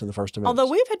violation of the First Amendment. Although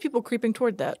we've had people creeping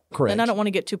toward that. Correct. And I don't want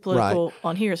to get too political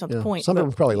on here. It's not the point. Some but,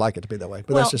 people probably like it to be that way,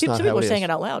 but well, that's just not some how people it are is. saying it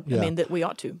out loud. Yeah. I mean, that we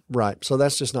ought to. Right. So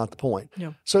that's just not the point.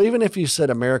 Yeah. So even if you said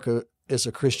America is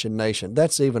a Christian nation,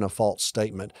 that's even a false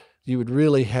statement. You would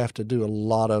really have to do a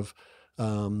lot of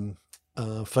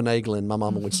finagling, my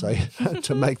mama would say,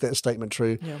 to make that statement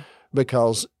true. Yeah.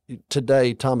 Because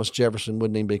today Thomas Jefferson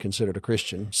wouldn't even be considered a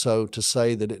Christian. So to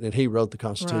say that he wrote the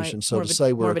Constitution, Right. so More to of a-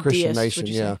 say more we're of a a Christian deist, nation, would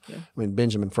you yeah. say? Yeah. I mean,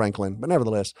 Benjamin Franklin, but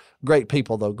nevertheless, great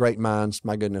people though, great minds.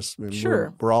 My goodness, I mean,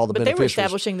 Sure. we're all the But they were beneficiaries.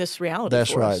 establishing this reality.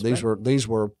 That's for right.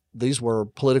 us, These were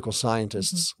political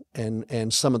scientists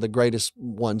and some of the greatest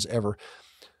ones ever.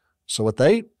 So what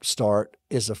they start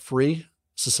is a free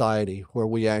society where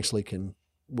we actually can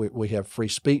we have free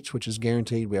speech, which is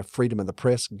guaranteed. We have freedom of the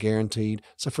press, guaranteed.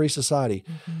 It's a free society.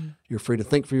 You're free to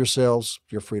think for yourselves.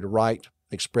 You're free to write,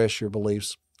 express your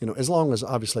beliefs. As long as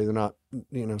obviously they're not,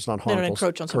 it's not They harmful. don't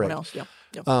encroach on someone Correct. else. Yeah.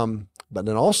 Yeah. But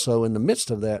then also in the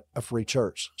midst of that, a free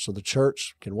church. So the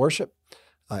church can worship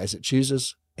as it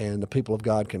chooses, and the people of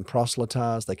God can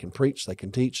proselytize, they can preach, they can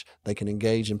teach, they can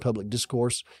engage in public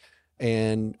discourse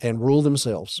and rule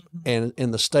themselves. And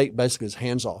the state basically is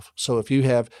hands off. So if you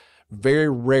have, very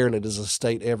rarely does a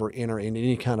state ever enter in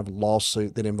any kind of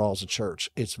lawsuit that involves a church.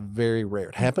 It's very rare.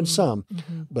 It happens some,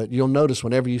 but you'll notice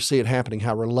whenever you see it happening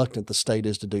how reluctant the state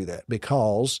is to do that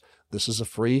because this is a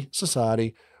free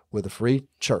society with a free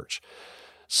church.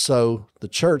 So the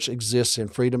church exists in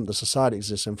freedom, the society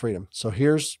exists in freedom. So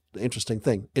here's the interesting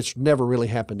thing. It's never really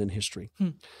happened in history.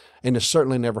 And it's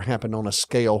certainly never happened on a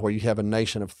scale where you have a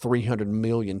nation of 300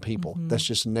 million people. That's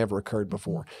just never occurred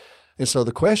before. And so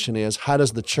the question is, how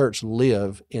does the church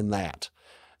live in that?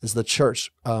 Is the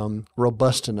church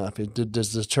robust enough?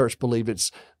 Does the church believe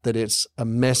that it's a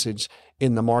message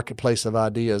in the marketplace of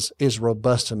ideas is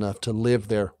robust enough to live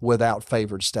there without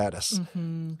favored status?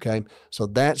 Okay, so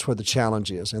that's where the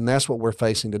challenge is, and that's what we're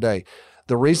facing today.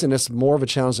 The reason it's more of a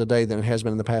challenge today than it has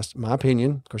been in the past, in my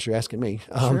opinion, of course you're asking me.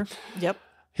 Sure. Yep.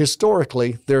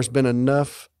 Historically, there's been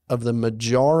enough of the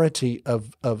majority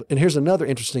of, and here's another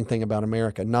interesting thing about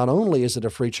America. Not only is it a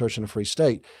free church and a free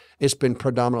state, it's been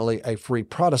predominantly a free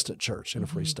Protestant church and a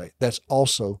free state. That's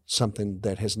also something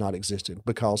that has not existed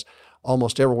because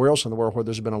almost everywhere else in the world where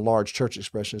there's been a large church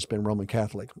expression, it's been Roman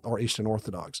Catholic or Eastern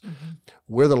Orthodox.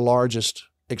 We're the largest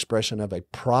expression of a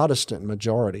Protestant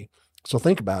majority. So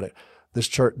think about it. This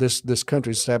church, this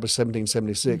country established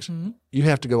 1776. You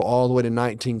have to go all the way to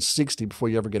 1960 before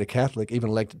you ever get a Catholic, even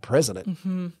elected president.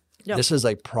 Yep. This is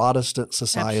a Protestant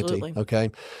society. Absolutely. Okay,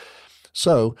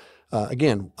 so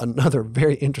again, another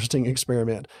very interesting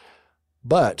experiment.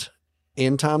 But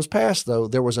in times past, though,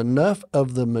 there was enough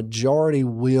of the majority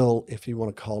will, if you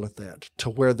want to call it that, to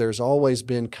where there's always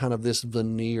been kind of this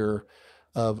veneer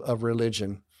of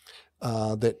religion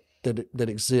that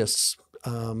exists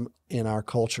in our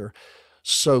culture.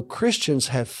 So Christians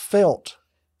have felt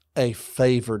a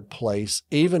favored place,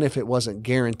 even if it wasn't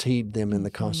guaranteed them in the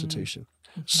Constitution.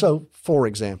 So, for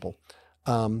example,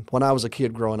 when I was a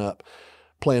kid growing up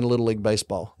playing Little League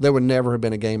Baseball, there would never have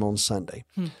been a game on Sunday.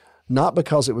 Not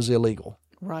because it was illegal.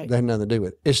 Right. That had nothing to do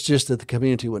with it. It's just that the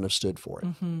community wouldn't have stood for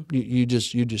it. You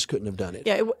just couldn't have done it.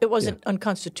 Yeah, it wasn't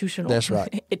unconstitutional. That's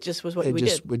right. It just was what It we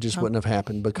just did. it just wouldn't have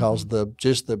happened because the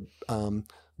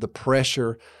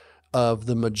pressure of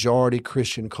the majority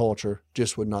Christian culture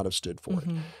just would not have stood for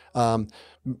it.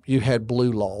 You had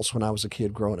blue laws when I was a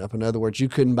kid growing up. In other words, you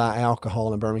couldn't buy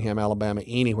alcohol in Birmingham, Alabama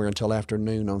anywhere until after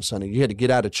noon on Sunday. You had to get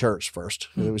out of church first.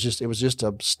 It was just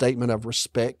a statement of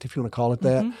respect, if you want to call it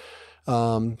that.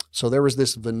 So there was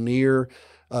this veneer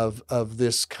of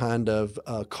this kind of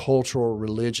cultural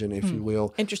religion, if you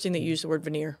will. Interesting that you use the word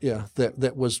veneer. Yeah,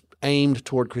 that was aimed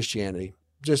toward Christianity,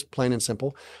 just plain and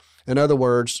simple. In other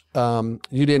words,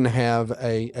 you didn't have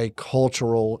a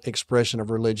cultural expression of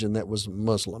religion that was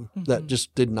Muslim. That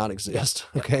just did not exist.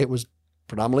 Okay, it was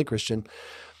predominantly Christian.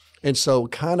 And so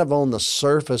kind of on the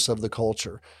surface of the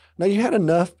culture. Now you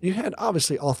had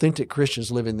obviously authentic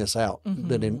Christians living this out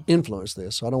that influenced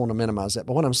this. So I don't want to minimize that.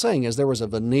 But what I'm saying is there was a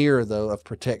veneer, though, of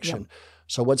protection.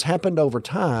 So what's happened over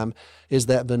time is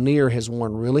that veneer has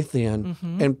worn really thin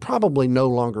and probably no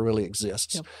longer really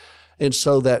exists. And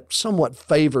so that somewhat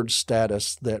favored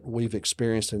status that we've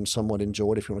experienced and somewhat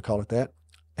enjoyed, if you want to call it that,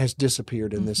 has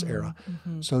disappeared in this era.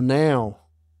 So now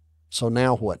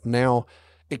what? Now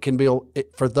it can be,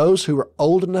 for those who are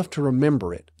old enough to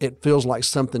remember it, it feels like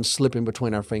something's slipping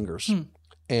between our fingers.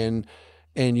 And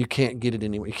you can't get it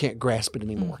anymore. You can't grasp it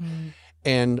anymore.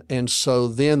 And so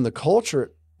then the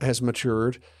culture has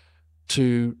matured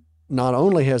to, not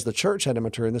only has the church had to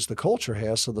mature in this, the culture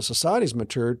has, so the society's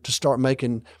matured to start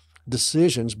making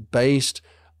decisions based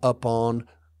upon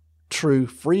true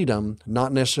freedom,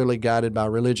 not necessarily guided by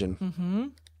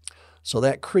religion. So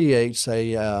that creates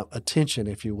a tension,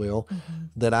 if you will,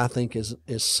 that I think is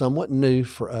somewhat new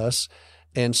for us.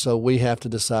 And so we have to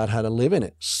decide how to live in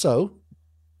it. So,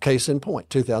 case in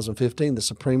point, 2015, the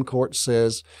Supreme Court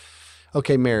says,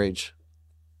 okay, marriage,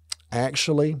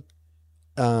 actually,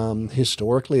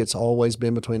 historically, it's always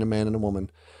been between a man and a woman.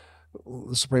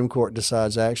 The Supreme Court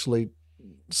decides actually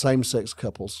same-sex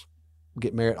couples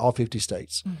get married, all 50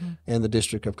 states and the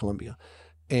District of Columbia.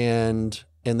 And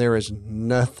there is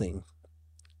nothing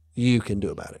you can do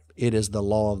about it. It is the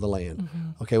law of the land.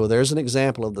 Okay, well, there's an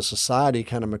example of the society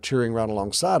kind of maturing right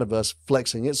alongside of us,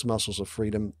 flexing its muscles of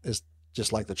freedom, is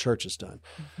just like the church has done.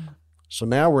 So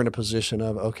now we're in a position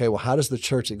of, okay, well, how does the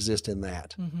church exist in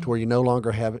that? To where you no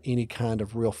longer have any kind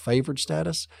of real favored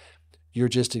status. You're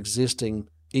just existing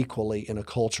equally in a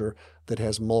culture that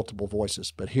has multiple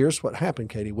voices. But here's what happened,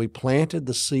 Katie. We planted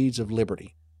the seeds of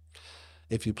liberty.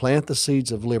 If you plant the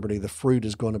seeds of liberty, the fruit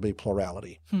is going to be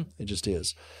plurality. It just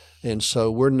is. And so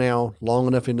we're now long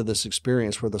enough into this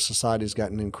experience where the society's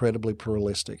gotten incredibly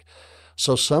pluralistic.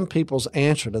 So some people's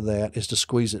answer to that is to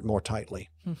squeeze it more tightly,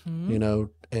 you know,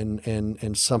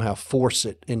 and somehow force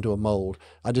it into a mold.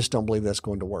 I just don't believe that's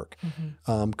going to work.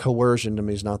 Coercion to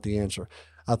me is not the answer.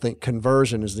 I think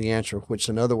conversion is the answer, which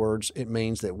in other words, it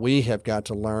means that we have got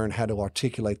to learn how to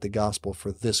articulate the gospel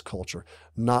for this culture,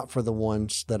 not for the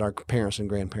ones that our parents and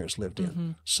grandparents lived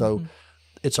in. So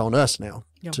it's on us now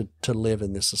to live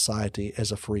in this society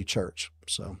as a free church.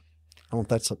 So I don't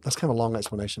know if that's kind of a long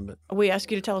explanation, but we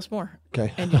asked you to tell us more.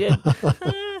 Okay. And you did.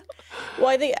 Well,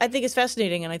 I think it's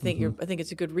fascinating, and I think I think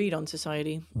it's a good read on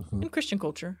society and Christian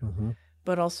culture,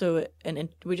 but also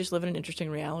we just live in an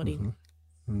interesting reality.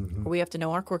 We have to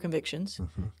know our core convictions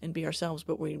and be ourselves,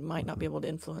 but we might not be able to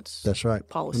influence. That's right.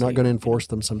 Policy. We're not going to enforce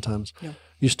them sometimes. Yeah.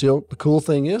 The cool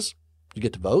thing is you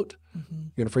get to vote.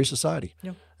 You're in a free society.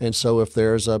 Yeah. And so if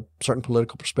there's a certain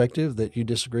political perspective that you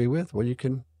disagree with, well, you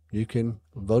can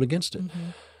vote against it.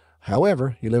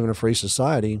 However, you live in a free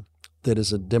society that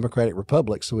is a democratic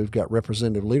republic, so we've got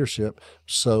representative leadership.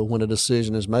 So when a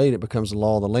decision is made, it becomes the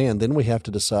law of the land. Then we have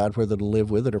to decide whether to live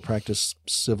with it or practice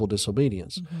civil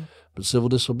disobedience. But civil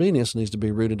disobedience needs to be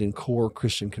rooted in core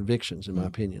Christian convictions, in my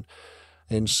opinion.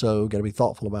 And so got to be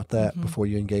thoughtful about that before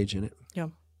you engage in it. Yeah.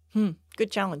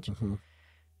 Good challenge. Oh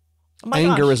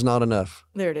Anger is not enough.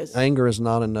 There it is. Anger is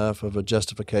not enough of a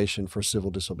justification for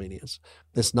civil disobedience.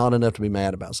 It's not enough to be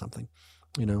mad about something.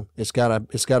 You know, it's got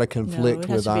to conflict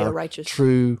with our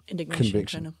true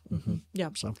conviction. Yeah.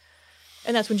 So,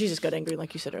 and that's when Jesus got angry,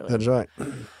 like you said earlier. That's right.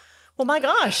 Well, my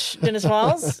gosh, Dennis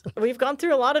Walls, we've gone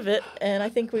through a lot of it, and I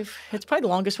think it's probably the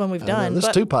longest one we've done.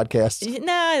 There's 2 podcasts.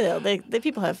 No,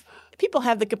 people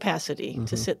have the capacity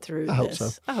to sit through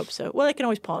this. I hope so. Well, they can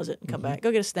always pause it and come back.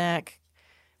 Go get a snack,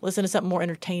 listen to something more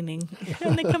entertaining,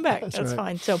 and then come back. That's right.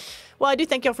 Fine. So, well, I do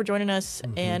thank y'all for joining us,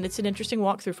 and it's an interesting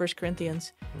walk through 1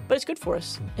 Corinthians, but it's good for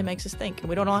us. It makes us think, and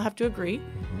we don't all have to agree,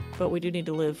 but we do need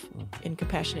to live in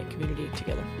compassionate community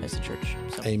together as a church.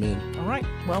 So, amen. All right.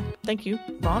 Well, thank you,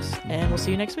 Ross, and we'll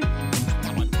see you next week.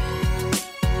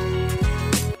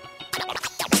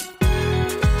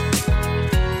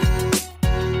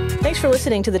 Thanks for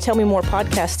listening to the Tell Me More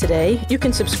podcast today. You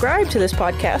can subscribe to this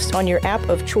podcast on your app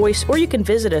of choice, or you can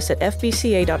visit us at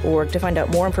fbca.org to find out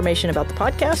more information about the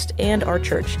podcast and our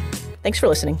church. Thanks for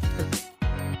listening.